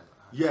Batman. 100%.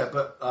 Yeah,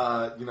 but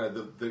I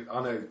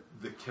know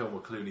the Kilmer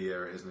Clooney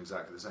era isn't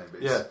exactly the same.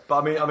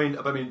 But I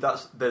mean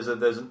there's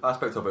an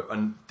aspect of it,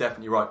 and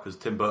definitely right because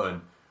Tim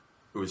Burton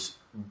was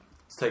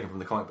taken from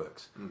the comic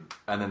books,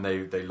 and then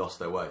they lost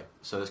their way.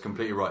 So that's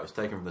completely right. It's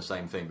taken from the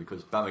same thing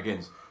because Batman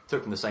Begins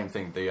took from the same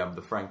thing.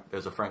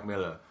 There's a Frank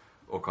Miller.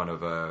 Or kind of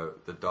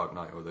the Dark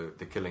Knight or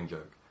the Killing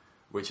Joke,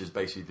 which is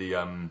basically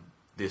the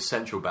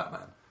essential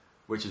Batman,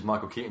 which is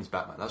Michael Keaton's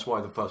Batman. That's why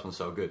the first one's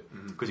so good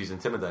because he's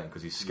intimidating,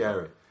 because he's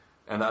scary,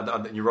 and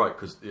you're right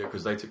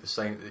because they took the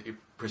same.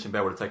 Christian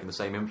Bale would have taken the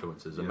same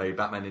influences and made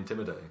Batman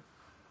intimidating.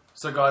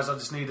 So guys, I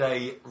just need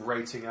a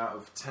rating out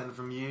of 10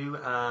 from you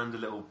and a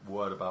little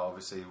word about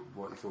obviously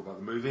what you thought about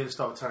the movie. Let's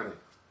start with Tony.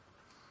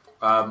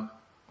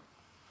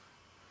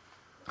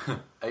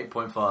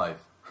 8.5.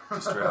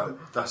 Just straight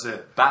up. That's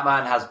it.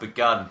 Batman has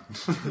begun.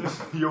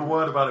 Your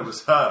word about it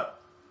was hurt.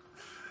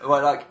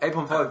 Well, like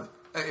 8.5.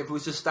 If it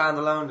was just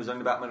standalone, there's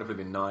only Batman. It would have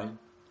been 9.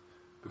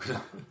 Because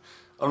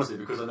honestly,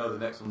 because I know the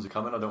next ones are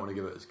coming, I don't want to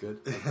give it as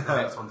good. The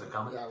next ones are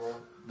coming. Yeah, well,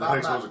 The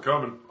next ones are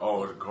coming.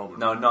 Oh, it's coming.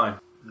 No, 9.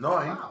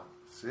 9? Wow.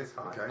 6,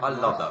 okay. I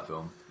love that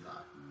film.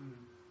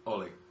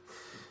 Ollie.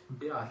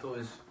 Yeah, I thought it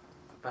was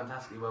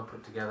fantastically well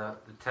put together.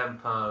 The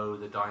tempo,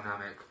 the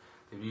dynamic,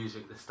 the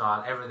music, the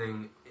style,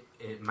 everything,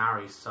 it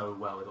marries so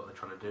well with what they're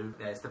trying to do.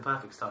 Yeah, it's the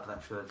perfect start to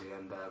that trilogy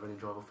and a really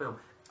enjoyable film.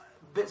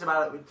 Bits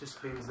about it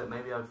just means that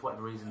maybe I, for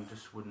whatever reason,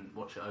 just wouldn't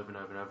watch it over and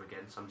over and over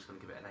again, so I'm just going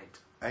to give it an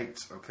 8. 8,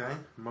 okay.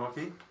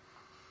 Marky?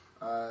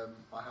 I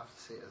have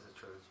to see it as a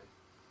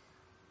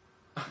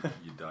trilogy.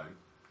 You don't.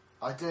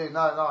 I do, no,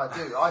 I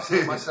do. I see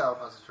it myself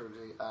as a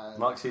trilogy. And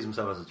Mark sees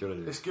himself as a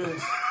trilogy. It's good.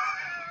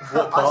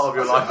 What part of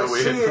your life are we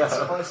I see in?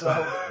 it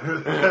myself.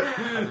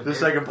 The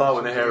second part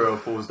when the hero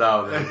falls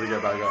down and they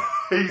get back up.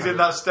 He's in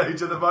that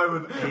stage at the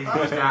moment. He's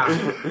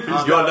down.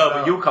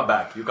 But you'll come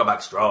back. You'll come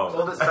back strong.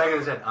 All that's saying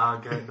is that I'll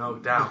get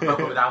knocked down. But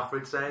with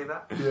Alfred saying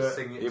that, Yeah.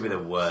 singing it. He'll be the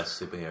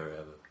worst superhero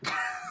ever.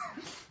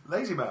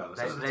 Lazy man.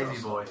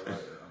 Lazy boy.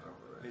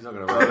 He's not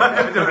going to run.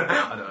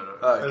 I don't know.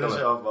 Alright, Finish come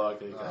it on. off,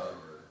 Marky.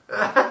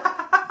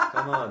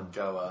 Come on.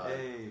 Go on.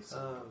 Hey.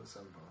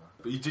 7.5.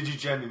 But did you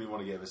genuinely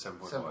want to give it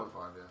 7.5?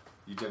 7.5, yeah.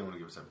 You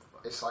genuinely want to give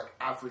it 7.5? It's like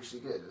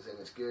averagely good, as in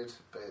it's good,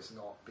 but it's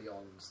not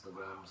beyond the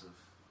realms of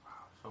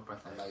So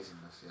breathtaking.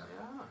 amazingness, yeah.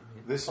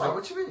 This Wait, one,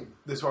 what do you mean?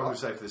 this is what I'm going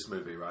to say for this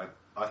movie, right?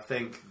 I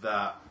think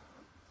that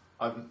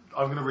I'm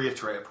going to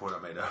reiterate a point I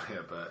made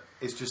earlier, but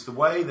it's just the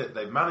way that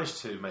they've managed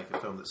to make a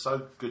film that's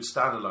so good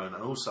standalone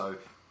and also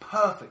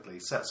perfectly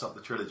sets up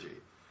the trilogy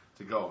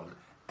to go on.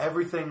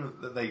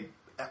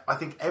 I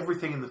think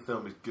everything in the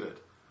film is good.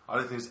 I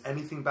don't think there's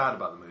anything bad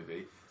about the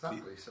movie.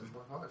 Exactly,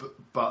 7.5.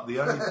 But the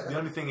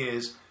only thing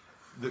is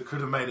that could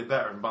have made it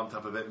better and bumped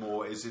up a bit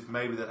more is if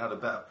maybe they'd had a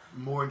better,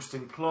 more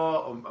interesting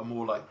plot or a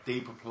more like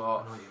deeper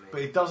plot.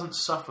 But it doesn't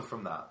suffer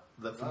from that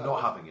from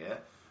not having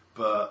it.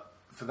 But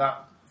for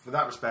that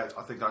respect,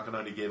 I think I can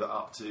only give it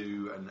up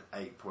to an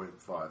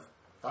 8.5.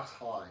 That's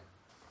high.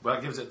 Well,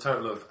 that gives it a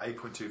total of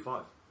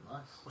 8.25.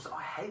 Nice. Also,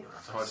 I hate it.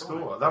 High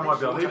score. That might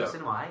be our leader.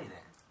 Cinema, I hate it.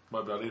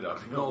 Might be our leader.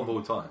 Not of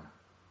all time.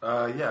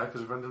 Yeah,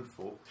 because we've done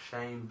 4.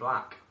 Shane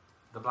Black,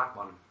 the black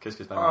one. Kiss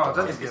Kiss Bang Oh, I Bang.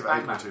 don't think we gave it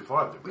Bang Bang.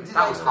 8.25, did we? We did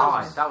That was 8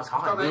 high. films. That was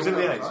high. It was in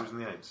the 8s. It was in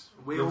the 8s.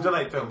 We've done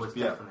 8 films. Was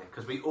Yeah. definitely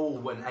because we all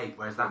went 8,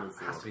 whereas that Went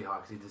 4. has to be high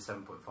because he did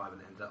 7.5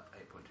 and it ended up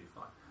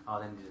 8.25. Oh,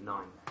 then he did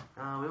 9.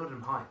 Oh, we ordered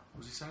him high. What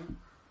was he saying?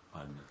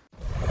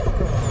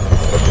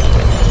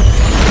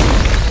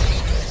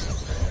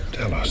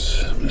 Tell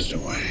us, Mr.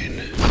 Wayne.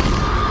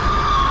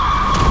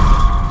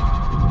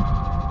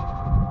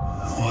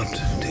 What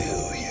do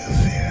you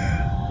fear?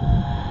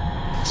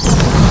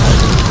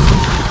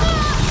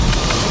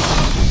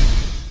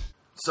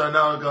 So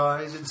now,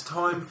 guys, it's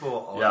time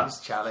for Ollie's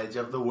Challenge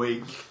of the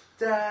Week.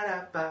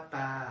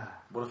 Da-da-ba-ba.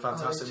 What a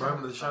fantastic Ollie's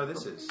moment of the show Challenge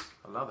this of the is.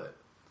 I love it.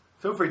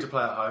 Feel free to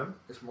play at home.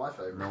 It's my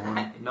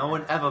favourite. No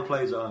one ever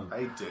plays on.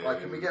 They do. Right,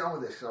 can we get on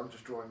with this? Because I'm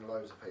just drawing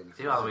loads of penises.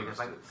 See you other week. It's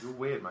like, You're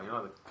weird, man.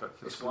 You're like the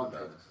It's one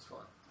penis, it's fine.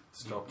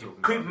 Stop you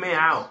talking. creep about me this.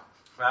 out.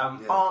 Yeah.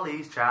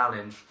 Ollie's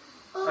Challenge.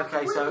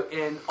 Okay, so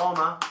in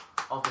honour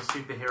of the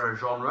superhero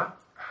genre,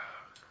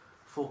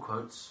 4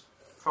 quotes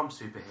from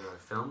superhero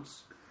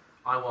films.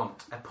 I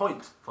want a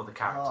point for the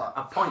character.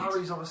 A point.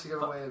 Harry's obviously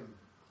going to win.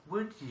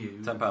 Would you...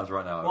 £10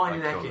 right now. Why are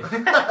you I'd kill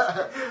naked? this.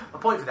 A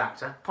point for the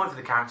actor, point for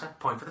the character,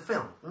 point for the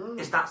film.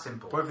 It's that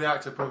simple. Point for the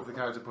actor, point for the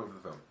character, point for the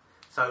film.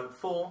 So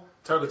 4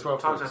 Total of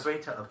 12 times points. 3,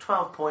 total of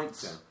 12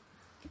 points.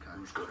 Yeah.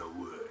 Who's gonna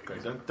work? Okay,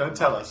 don't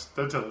tell us.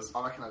 Don't tell us.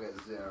 I reckon I'll get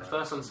 0. The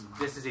first one's,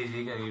 this is easy,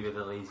 you're going to give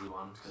you the easy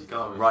one. You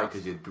can't write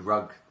because you're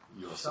drunk.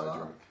 You're so Shut up.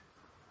 drunk.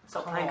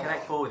 Stop playing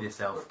Connect 4 with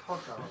yourself.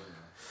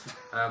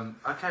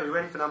 Okay, we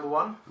ready for number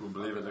 1? You wouldn't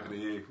believe it looking at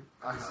you.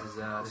 This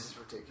is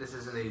ridiculous. This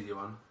is an easy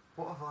one.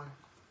 What have I?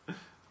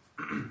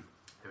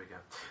 Here we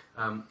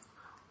go.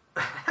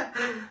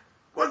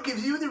 What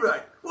gives you the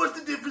right? What's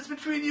the difference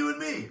between you and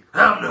me?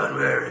 I'm not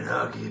wearing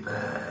hockey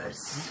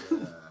pads. So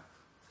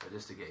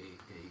just to get you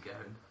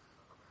going.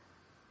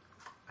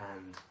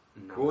 And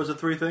no. What was the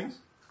 3 things?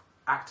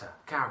 Actor,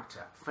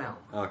 character, film,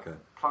 Okay.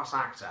 plus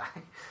actor.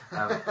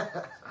 That's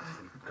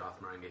from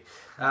Garth Marenghi.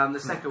 The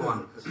second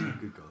one.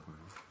 Good God, man.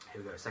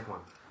 Here we go. Second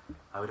one.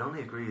 I would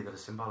only agree that a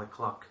symbolic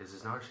clock is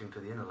as nourishing to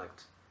the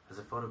intellect as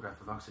a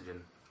photograph of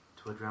oxygen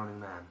to a drowning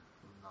man.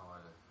 No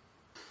idea.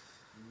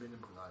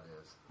 Minimal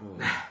ideas.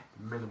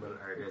 Minimal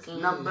ideas.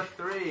 Number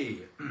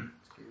 3.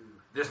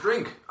 This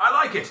drink, I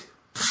like it.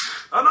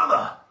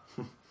 Another.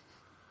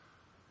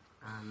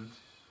 And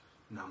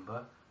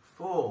number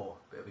 4.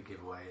 Bit of a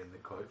giveaway in the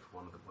quote for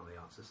one of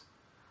the answers.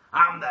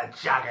 I'm the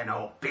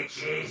juggernaut,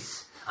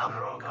 bitches. I'm the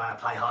wrong guy to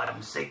play hide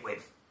and seek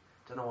with.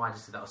 Don't know why I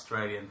just did that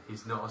Australian.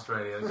 He's not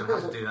Australian. I'm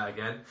gonna have to do that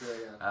again.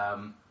 Yeah.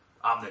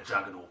 I'm the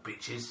juggernaut,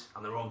 bitches.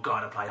 I'm the wrong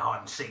guy to play hide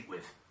and seek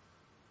with.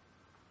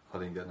 I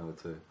didn't get number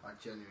 2. I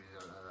genuinely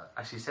don't know that.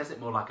 Actually, he says it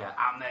more like a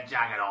 "I'm the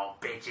Juggernaut,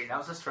 bitches." That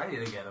was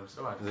Australian again. I'm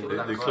sorry. I feel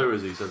that The quite- clue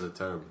is he says it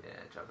terribly. Yeah, Yeah,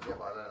 Juggernaut.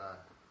 but I don't know.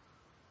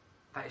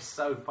 That is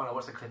so fun. I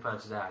watched the clip earlier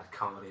today. I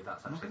can't believe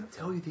that's I'm not actually. going to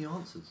tell you the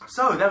answers.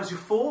 So that was your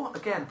 4.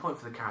 Again, point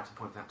for the character,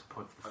 point for the actor,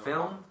 point for the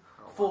film.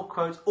 4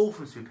 quotes, all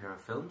from superhero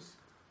films.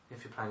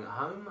 If you're playing at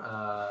home,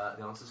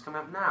 the answers come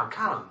out now.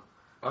 Callum,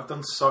 I've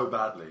done so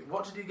badly.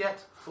 what did you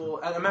get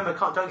for? And remember,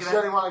 don't It's give the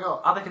only one I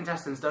got. other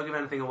contestants. Don't give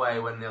anything away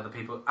when the other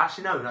people.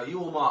 Actually, no.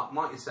 You all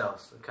mark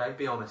yourselves. Okay,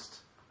 be honest.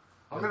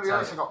 I'm going to be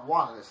honest, I got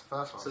 1 and it's the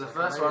first one. So the maybe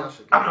first I one,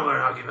 should get I'm not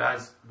wearing hockey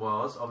pads.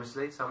 Was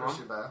obviously someone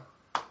Christian Bale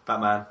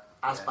Batman.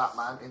 as Yes.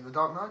 Batman in The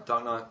Dark Knight.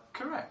 Dark Knight.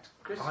 correct.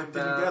 Christian I didn't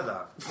Bale. get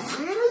that.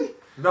 Really?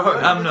 No.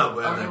 I'm not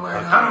wearing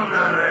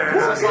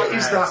What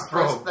is that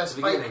from? There's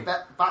The fake beginning.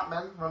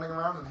 Batman running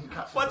around and he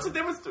catches What's the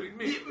them. difference between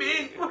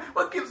me?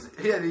 What gives?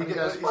 Yeah, you He get.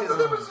 goes, "What's the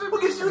difference between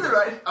What gives you the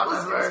right? I'm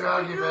not wearing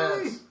hockey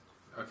pads.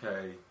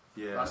 Okay.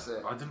 Yeah. That's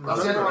it. I didn't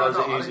That's the remember. only one I that was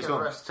the got. I didn't easiest get the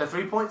one. rest. So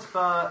 3 points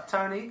for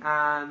Tony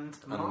and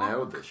I Mark.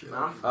 nailed this shit.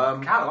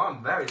 Callum,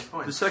 I'm very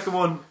disappointed. The second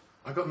one,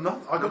 I got none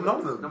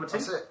of them. Number 2,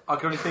 That's it. I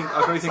can only think the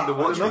I didn't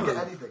Watchmen get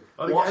anything.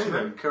 I didn't get Watchmen,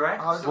 anything.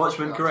 correct. How is it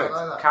Watchmen, I don't correct.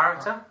 know that.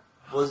 Character.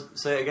 was.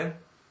 Say it again.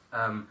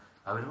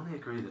 I would only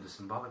agree that the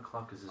symbolic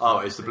clock is. Oh,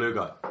 it's the blue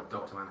guy,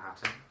 Dr.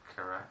 Manhattan.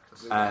 Correct.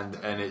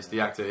 and it's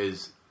the actor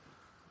is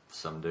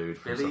some dude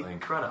from Billy something.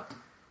 Crudup.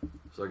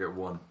 So I get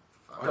 1.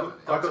 I Dr.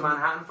 got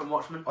Manhattan from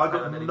Watchmen. I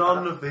got Billy none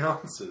Crudup. of the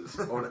answers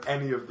on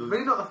any of the.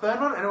 Really, not the third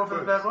one? Anyone for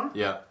the third one?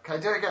 Yeah, Okay,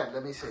 do it again.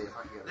 Let me see if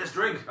I can get it. This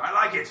drink, I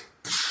like it.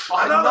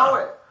 I know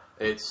it.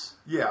 it's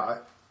Yeah,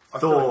 I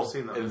feel like Thor I've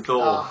seen that. in movie.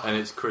 Thor, and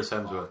it's Chris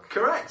Hemsworth.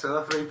 Correct.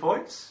 Another 3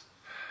 points.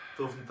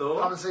 Thor from I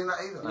Thor. haven't seen that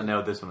either. I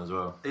nailed this one as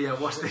well. Yeah,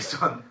 what's this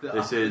one?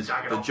 This is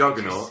the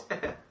Juggernaut,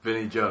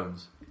 Vinnie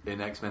Jones in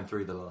X-Men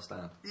 3: The Last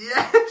Stand.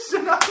 Yes,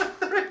 another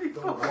 3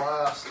 The points.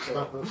 worst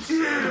film.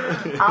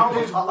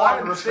 I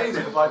haven't seen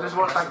it, but I just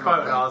watched that quote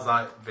and I was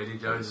like, Vinnie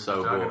Jones is So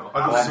the Juggernaut. I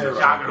got I'm zero. the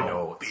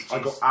Juggernaut, I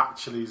got bitches.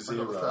 actually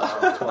 0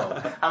 out of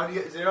 12. How did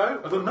you get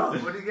 0? I got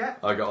none. What did you get?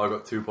 I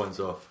got 2 points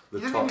off. The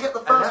You didn't top. even get the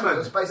first one. 11.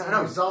 It's basically No,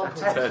 an example.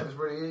 a 10. It was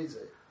really easy.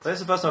 That's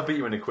the first time I beat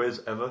you in a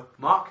quiz ever.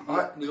 Mark,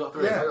 you got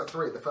 3. I got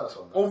 3, the first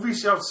one.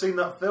 Obviously, I've seen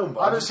that film, but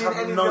I I haven't just seen have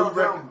any of no the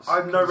other films. I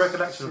have no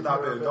recollection of that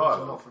bit of Superhero films are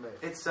dialogue. not for me.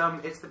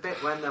 It's the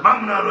bit when the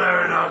I'm not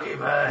wearing hockey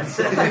pads.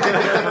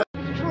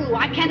 True,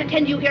 I can't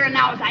attend you here and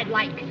now as I'd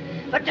like,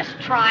 but just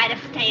try to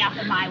stay out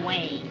of my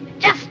way.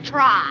 Just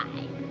try.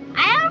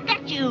 I'll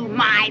get you,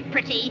 my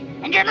pretty,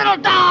 and your little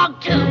dog,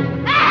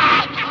 too.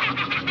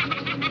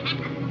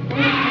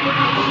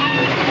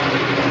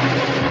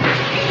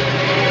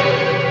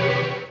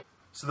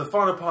 So the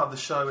final part of the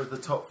show is the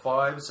top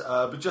 5s,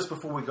 but just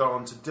before we go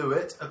on to do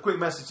it, a quick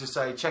message to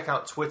say check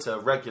out Twitter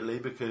regularly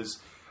because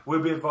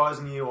we'll be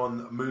advising you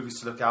on movies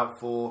to look out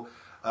for,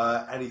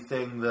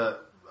 anything that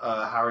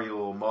Harry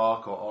or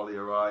Mark or Ollie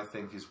or I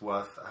think is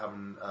worth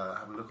having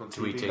a look on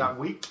TV Tweeting. that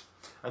week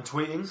and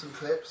tweeting. Some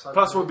clips.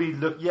 Plus we'll be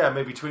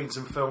maybe tweeting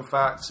some film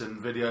facts and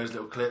videos,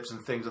 little clips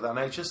and things of that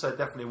nature, so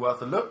definitely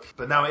worth a look.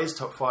 But now it is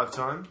top 5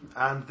 time,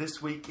 and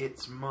this week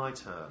it's my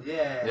turn.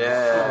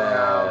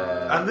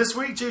 Yeah. And this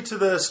week, due to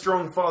the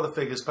strong father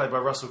figures played by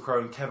Russell Crowe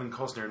and Kevin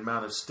Costner in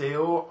Man of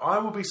Steel, I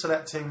will be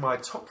selecting my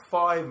top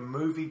 5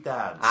 movie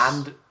dads.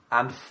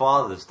 And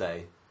Father's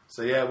Day.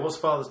 So yeah, it was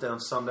Father's Day on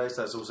Sunday,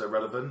 so that's also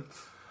relevant.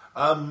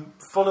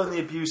 Following the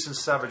abuse and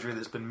savagery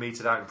that's been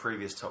meted out in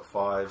previous top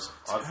 5s,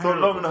 I've thought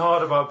long and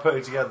hard about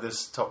putting together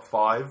this top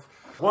 5.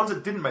 Ones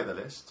that didn't make the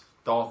list: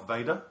 Darth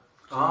Vader,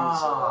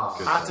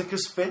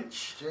 Atticus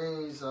Finch.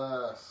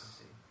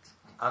 Jesus.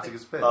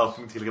 Atticus Finch. Oh,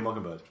 from To Kill a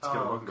Mockingbird. To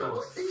Kill a Mockingbird.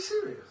 Are you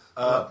serious?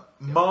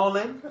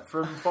 Marlin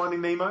from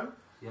Finding Nemo.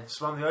 Yes.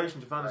 Swam the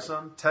ocean to find his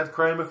son. Ted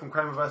Kramer from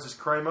Kramer vs.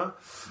 Kramer.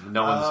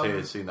 No one's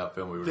here seen that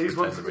film. We were these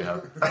pretending we have.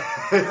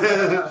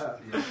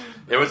 ones-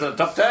 It was in the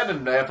top 10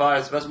 in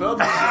AFI's best film.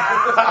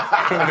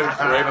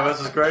 Kramer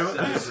versus Kramer.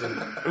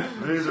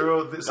 These are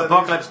all. So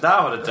Apocalypse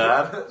Now with a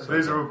dad.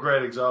 these are all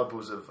great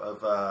examples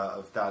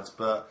of dads,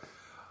 but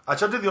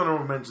actually, I'll do the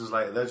honourable mentions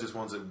later. They're just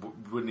ones that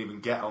wouldn't even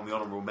get on the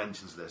honourable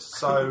mentions list.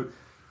 So,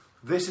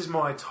 this is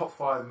my top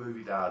 5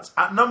 movie dads.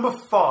 At number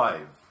 5,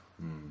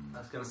 I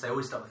was going to say,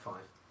 always start with 5.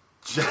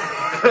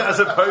 as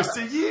opposed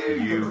to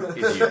you idiot.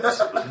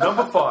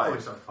 Number Always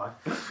 5. start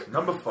with 5.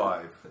 Number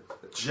 5,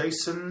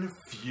 Jason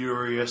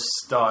Furious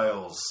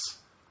Styles.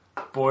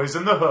 Boys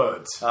in the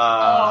Hood.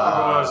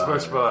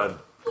 Bushman.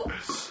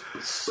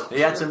 He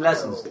had some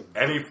lessons.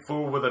 Any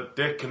fool with a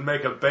dick can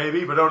make a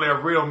baby, but only a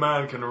real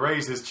man can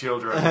raise his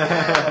children.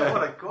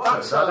 What a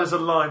quote. That is a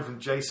line from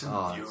Jason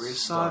Oh,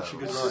 Furious such Styles. a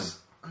good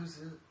line. Who's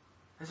it?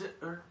 Is it?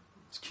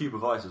 It's Cube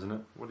of Ice, isn't it?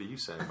 What are you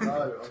saying?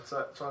 No,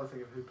 I'm trying to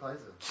think of who plays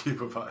it.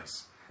 Cube of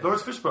Ice.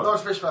 Lawrence Fishburne.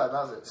 Lawrence Fishburne,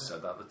 that's it.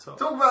 Said that at the top.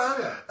 Talk about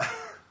it earlier.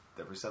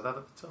 Definitely said that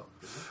at the top.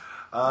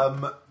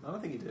 I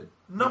don't think he did.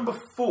 Number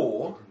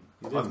 4.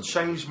 didn't. I've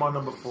changed my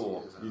number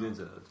 4. You didn't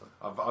say that at the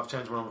time. I've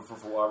changed my number 4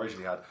 for what I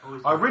originally had.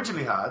 I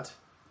originally had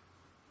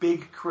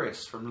Big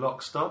Chris from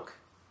Lock, Stock,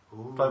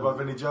 played by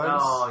Vinnie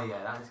Jones. Oh,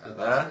 yeah, that is good.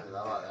 Yeah. I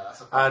like that.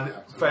 That's a funny And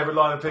accent. favourite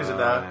line of his in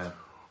there. yeah.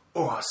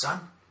 All right,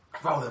 son,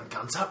 roll them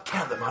guns up,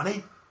 count the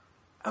money,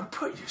 and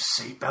put your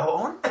seatbelt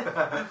on.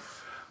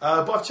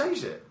 But I've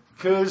changed it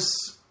because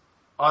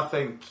I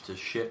think It's a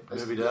shit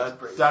movie, Dad.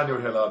 Daniel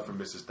Hillard from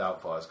Mrs.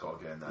 Doubtfire's got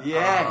to get in there.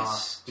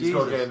 Yes, He's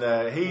got to get in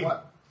there.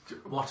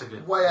 What a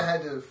good. Way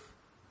ahead of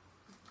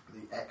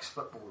the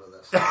ex-footballer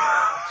that's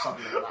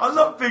something like that. I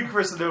love Big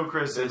Chris and Little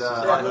Chris. The And,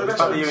 fact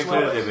that you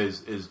included him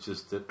is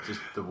just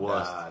the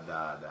worst.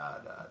 Nah.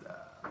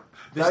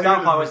 This Daniel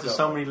Doubtfire went is to not.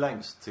 so many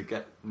lengths to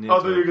get near. I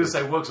thought you were going to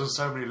say works on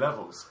so many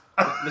levels.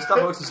 This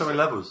stuff works on so many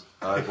levels.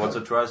 I want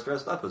to try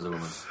dressed up as a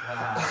woman.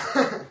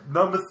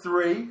 Number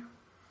 3,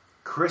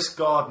 Chris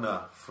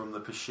Gardner from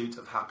The Pursuit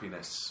of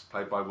Happiness,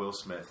 played by Will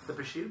Smith. The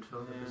Pursuit or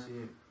the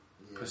Pursuit?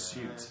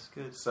 Pursuit. That's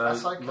good. So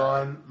That's okay.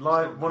 line,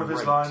 one of his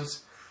great.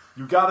 lines: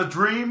 "You got a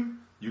dream,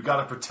 you got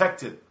to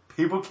protect it.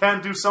 People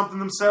can't do something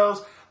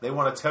themselves. They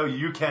want to tell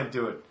you can't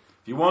do it.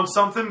 If you want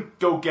something,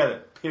 go get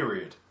it.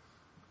 Period."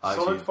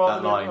 Actually, Solid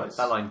fatherly advice.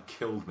 that line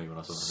killed me when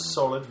I saw it.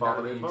 Solid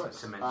fatherly No need advice.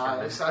 to mention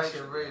It's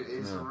actually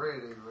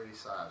really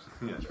sad.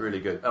 It's really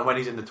good. And when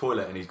he's in the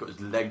toilet and he's got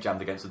his leg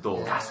jammed against the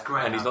door, That's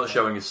great. and he's not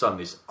showing his son,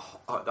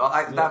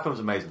 that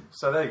film's amazing.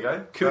 So there you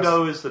go.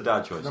 Kudos to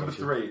dad choice. Number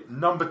actually. 3.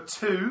 Number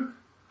 2,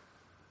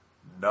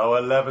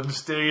 Noah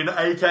Levenstein,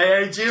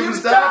 a.k.a.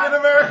 Jim's dad in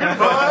American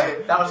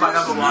Pie. That was my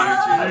number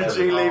 1.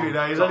 Eugene Levy.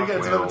 Now, he's only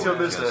getting to number 2 on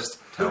this list.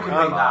 Who can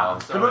beat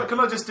that? Can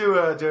I just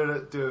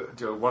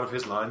do one of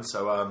his lines?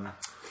 So,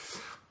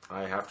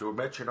 I have to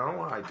admit,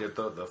 I did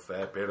the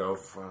fair bit of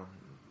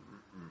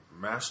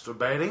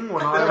masturbating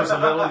when I was a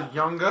little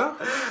younger.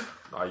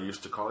 I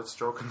used to call it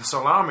stroking the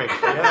salami.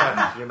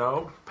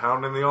 Yeah,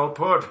 pounding the old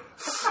pud.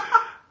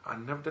 I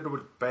never did it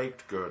with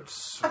baked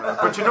goods.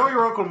 But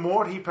your Uncle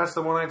Mort, he pets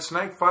the one-eyed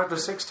snake 5 to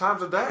 6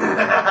 times a day.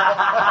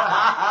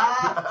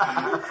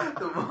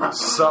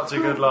 Such a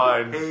good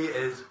line. He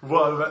is.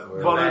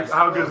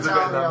 How good is the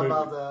bit in that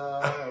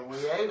movie?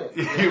 We ate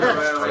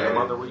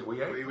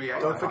it. We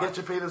ate. Don't forget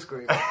your penis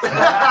screen.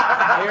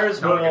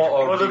 Here's more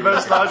of One of the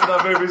best lines in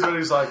that movie is when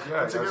he's like,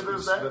 It's a good bit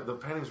of that. the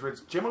painting's really...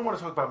 Jim, I want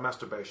to talk about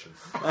masturbation.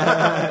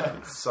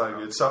 So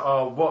good.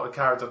 So, what a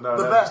character Noah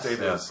The best.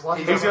 Levenstein is.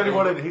 Yeah. He's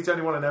the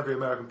only one in every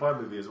American Pie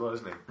movie as well,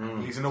 isn't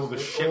he? He's in all the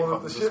shit All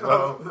of the ones shit as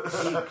well.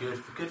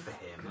 Good for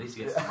him. At least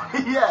he gets some money.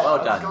 Yeah. Well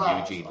I'm done,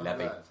 glad. Eugene I'm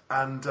Levy. glad.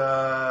 And,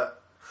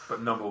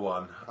 but number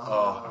 1,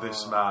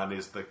 this man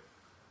is the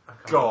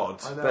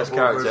god. I know. Best of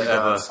all character movie ever.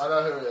 gods. I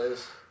know who it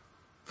is.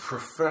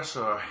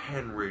 Professor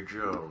Henry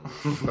Jones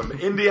from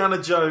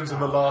Indiana Jones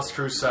and the Last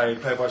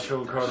Crusade, played by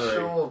Sean Connery.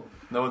 Sean.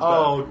 No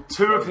one's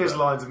better. 2 of his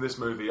lines in this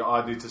movie,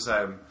 I need to say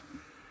them.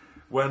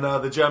 When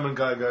the German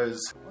guy goes,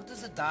 What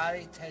does the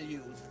diary tell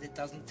you that it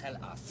doesn't tell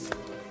us?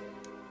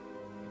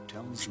 It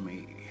tells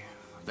me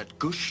that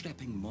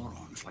goose-stepping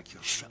morons like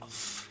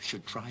yourself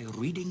should try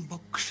reading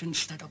books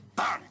instead of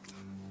burning them.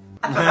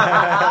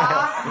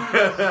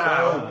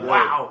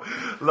 wow,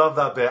 love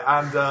that bit.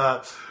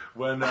 And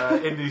when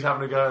Indy's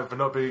having a go for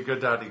not being a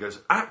good dad, he goes,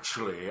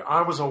 actually,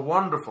 I was a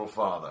wonderful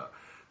father.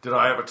 Did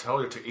I ever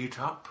tell you to eat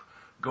up,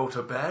 go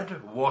to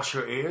bed, wash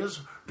your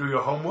ears, do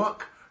your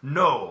homework?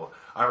 No.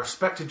 I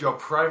respected your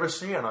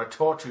privacy and I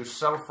taught you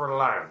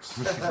self-reliance.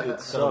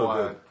 It's so why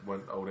good. I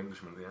went Old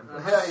Englishman at the end.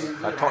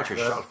 I taught you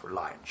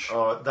self-reliance.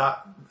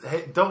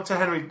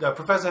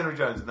 Professor Henry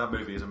Jones in that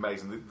movie is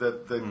amazing.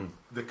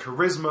 The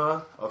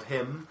charisma of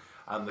him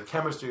and the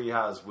chemistry he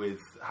has with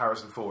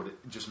Harrison Ford, it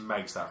just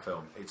makes that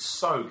film. It's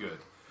so good.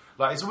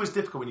 Like, it's always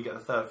difficult when you get the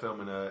third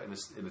film in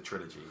a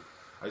trilogy.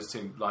 I just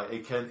think like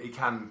it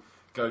can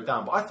go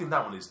down, but I think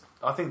that one is.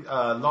 I think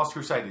Last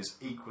Crusade is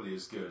equally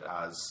as good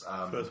as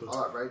I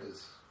like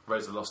Raiders.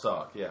 Raiders of the Lost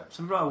Ark. Yeah,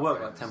 Some right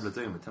work like Temple of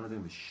Doom, but Temple of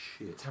Doom was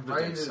shit. Temple of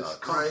Doom Raiders.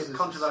 sucks. Raiders.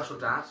 Controversial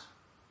dad,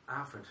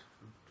 Alfred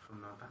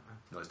from Batman.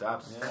 No, his dad.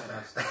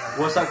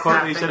 What's that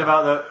quote that you said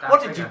about the...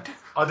 What did you do?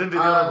 I didn't do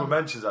the honourable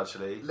mentions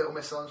actually. Little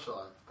Miss Sunshine.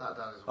 That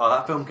dad is. Oh,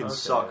 that film can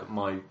suck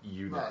my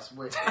unit. That's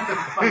wicked.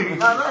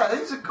 no,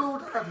 he's a cool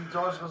dad. He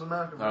drives for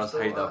American. I just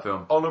hate that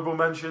film. Honourable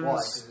mentions: Why?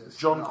 'Cause it's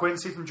John not-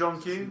 Quincy from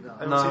John Q. Ever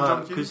seen No,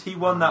 John Q? because he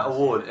won that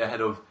award ahead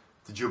of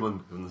the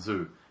Juman from the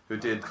zoo, who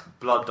did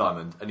Blood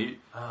Diamond, and he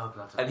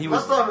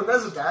was.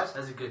 There's a dad.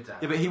 There's a good dad.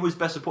 Yeah, but he was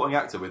Best Supporting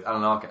Actor with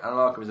Alan Arkin. Alan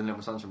Arkin was in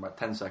Little Sunshine for about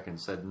 10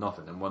 seconds, said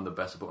nothing, and won the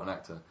Best Supporting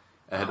Actor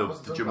ahead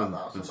of the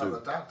Juman from the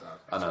zoo.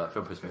 I know, that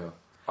film pissed me off.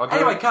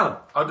 Anyway, Callum.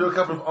 I'll do a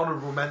couple of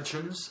honourable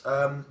mentions.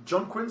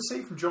 John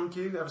Quincy from John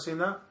Q. Ever seen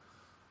that?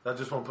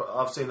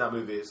 I've seen that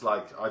movie. It's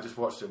like I just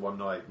watched it one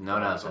night. No,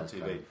 when it was on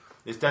TV.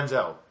 It's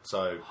Denzel.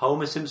 So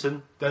Homer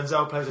Simpson.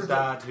 Denzel plays a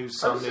dad whose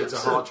son needs a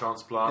heart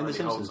transplant, In The and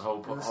he holds Simpsons. a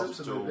whole In The Simpsons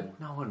hospital. movie.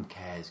 No one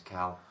cares,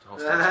 Cal.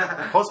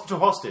 Hospital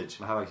hostage.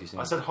 How have you seen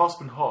I it? said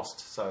hosp and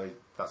host, so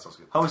that sounds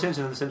good. Homer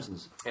Simpson in The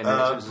Simpsons. In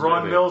the Simpsons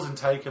Brian movie. Mills in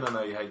Taken. I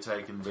know you hate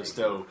Taken, but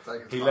still,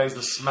 Taken's he fucking lays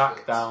the smack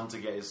shit. down to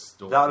get his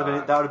daughter That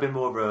would back. have been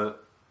more of a...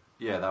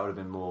 Yeah, that would have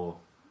been more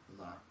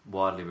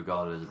widely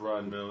regarded as...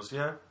 Brian Mills,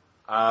 yeah.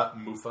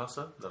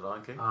 Mufasa, the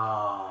Lion King.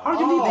 How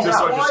do you need Just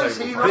so I why can is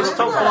say he Mufasa. This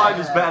top 5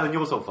 is better than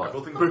your top 5.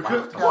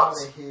 What?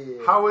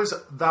 How is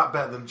that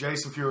better than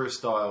Jason Fury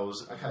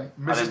Styles, Okay. Mrs.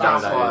 know who that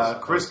Doubtfire,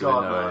 is. Chris Obviously,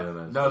 know Gardner, who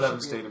that is. Noel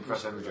Evanstein, and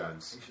Fresh Henry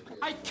Jones?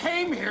 I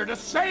came here to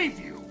save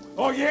you.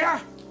 Oh, yeah?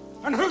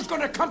 And who's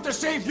gonna come to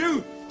save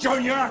you,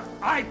 Junior?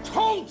 I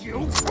told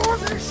you.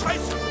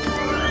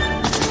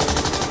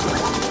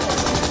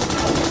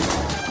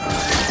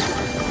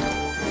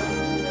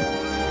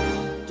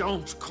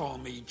 Don't call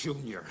me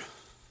Junior.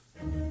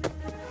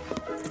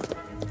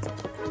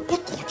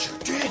 Look what you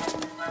did.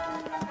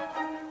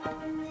 I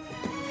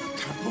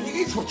can't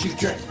believe what you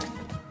did.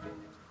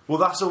 Well,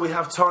 that's all we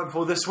have time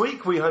for this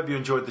week. We hope you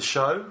enjoyed the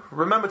show.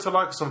 Remember to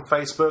like us on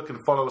Facebook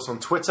and follow us on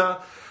Twitter.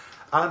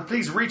 And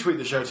please retweet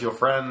the show to your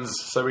friends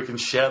so we can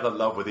share the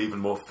love with even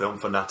more film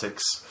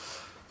fanatics.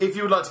 If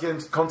you would like to get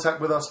in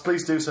contact with us,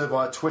 please do so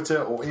via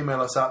Twitter or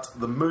email us at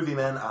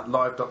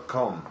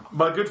themoviemen@live.com.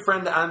 My good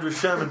friend Andrew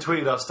Sherman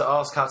tweeted us to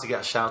ask how to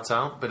get a shout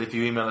out, but if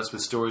you email us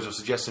with stories or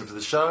suggestions for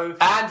the show,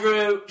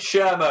 Andrew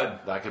Sherman.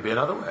 that could be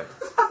another way.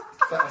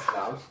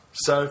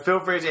 So feel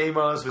free to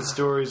email us with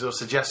stories or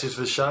suggestions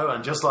for the show,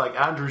 and just like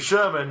Andrew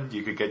Sherman,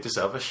 you could get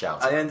yourself a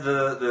shout At out. the end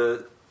of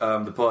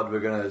the pod,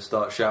 we're going to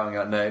start shouting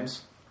out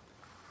names.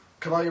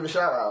 Can I give a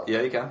shout out?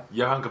 Yeah, you can.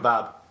 Johan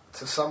Kebab.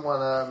 To someone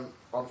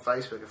on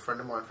Facebook, a friend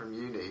of mine from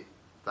uni,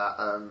 that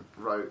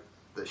wrote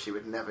that she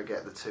would never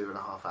get the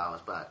 2.5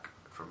 hours back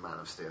from Man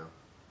of Steel.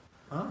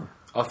 Oh.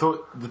 I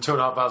thought the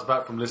 2.5 hours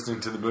back from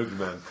listening to the movie,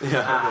 man.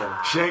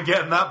 Yeah. She ain't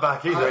getting that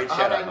back either.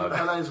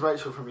 Her name's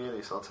Rachel from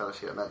uni, so I'll tell her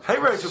she got mentioned. Hey,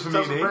 Rachel from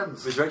Tell some uni.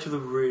 friends. Is Rachel the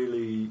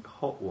really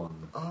hot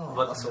one? Oh,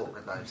 But- I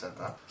thought my name said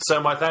that.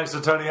 So my thanks to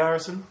Tony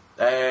Harrison.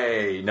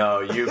 Hey, no,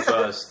 you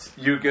first.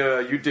 You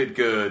did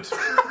good.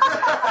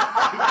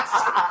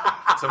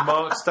 To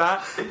Mark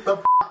Stack. The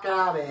f***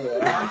 out of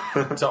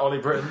here. To Ollie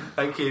Britton.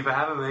 Thank you for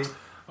having me.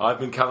 I've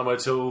been Callum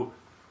O'Toole.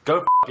 Go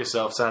f***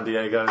 yourself, San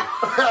Diego.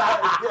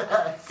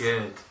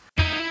 Good.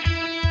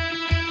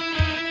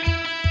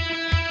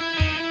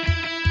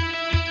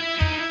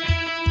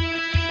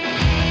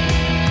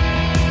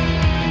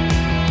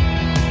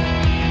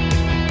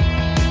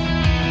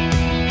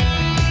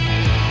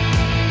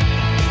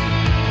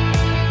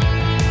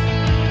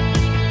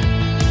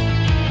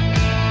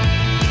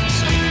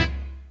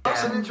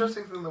 That's an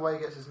interesting thing, the way he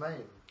gets his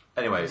name.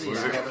 Anyways, He's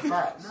scared of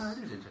bats. No,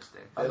 it is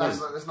interesting. And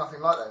there's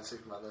nothing like that in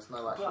Superman. There's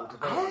no actual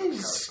development. Hey,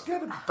 he's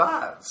scared of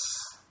bats.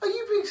 Are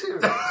you being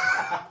serious?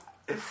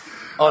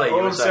 Ollie, you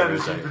All were I'm saying saying.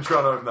 is you've been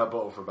trying to open that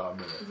bottle for about a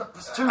minute.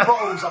 There's 2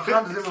 bottles. I've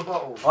handed him a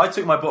bottle. I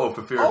took my bottle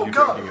for fear Oh, of you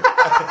God. drinking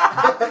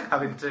it.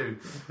 Having two.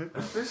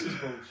 This is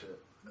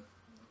bullshit.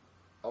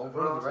 Oh, What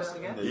well, the else rest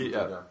again?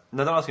 Yeah.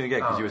 No, don't ask me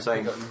again because you were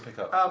saying. Pick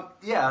up.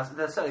 Yeah,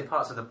 there's certainly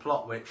parts of the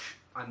plot which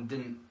I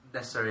didn't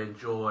necessarily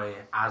enjoy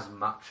as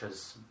much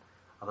as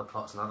other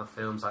plots and other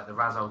films, like the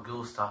Ra's al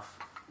Ghul stuff.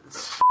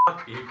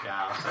 Fuck you,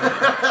 Cal.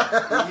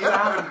 You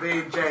haven't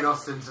been Jane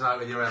Austen tonight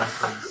with your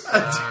eloquence.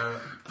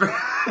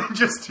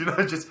 just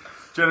generally, just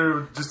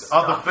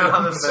other films.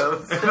 Other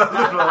films.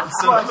 Other plots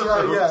and Right,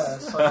 other films. yeah,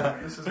 so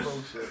this is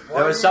bullshit. Why There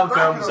are were you some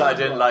bragging films that I on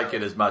didn't me? like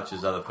it as much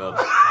as other films.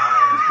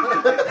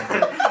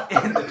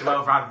 In the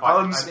 12-round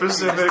fight.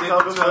 Unspecific I think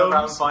other the 12-round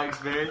films. fight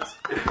experience.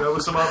 There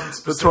was some other The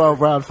specific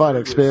 12-round fight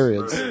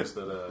experience.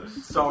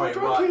 Sorry,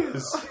 right.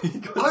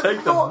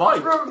 Take the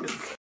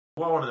mic.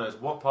 What I want to know is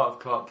what part of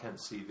Clark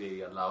Kent's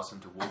CV allows him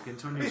to walk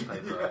into a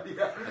newspaper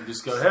and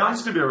just go, hey, I'm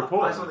just going to be a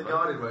reporter. I saw the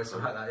Guardian where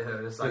something like that. You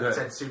know, it's like Yeah. it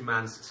said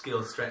Superman's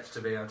skills stretched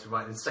to be able to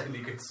write an insanely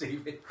good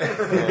CV.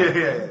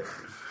 yeah.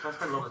 I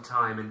spent a lot of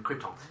time in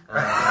Krypton,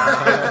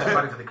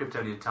 writing for the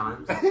Kryptonian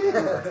Times.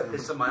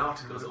 There's some of my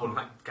articles all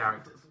like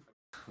characters.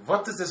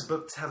 What does this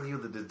book tell you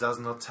that it does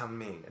not tell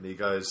me? And he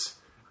goes,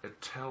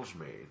 it tells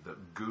me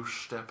that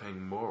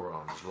goose-stepping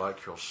morons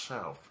like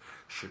yourself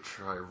should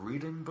try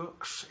reading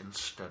books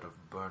instead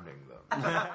of burning them.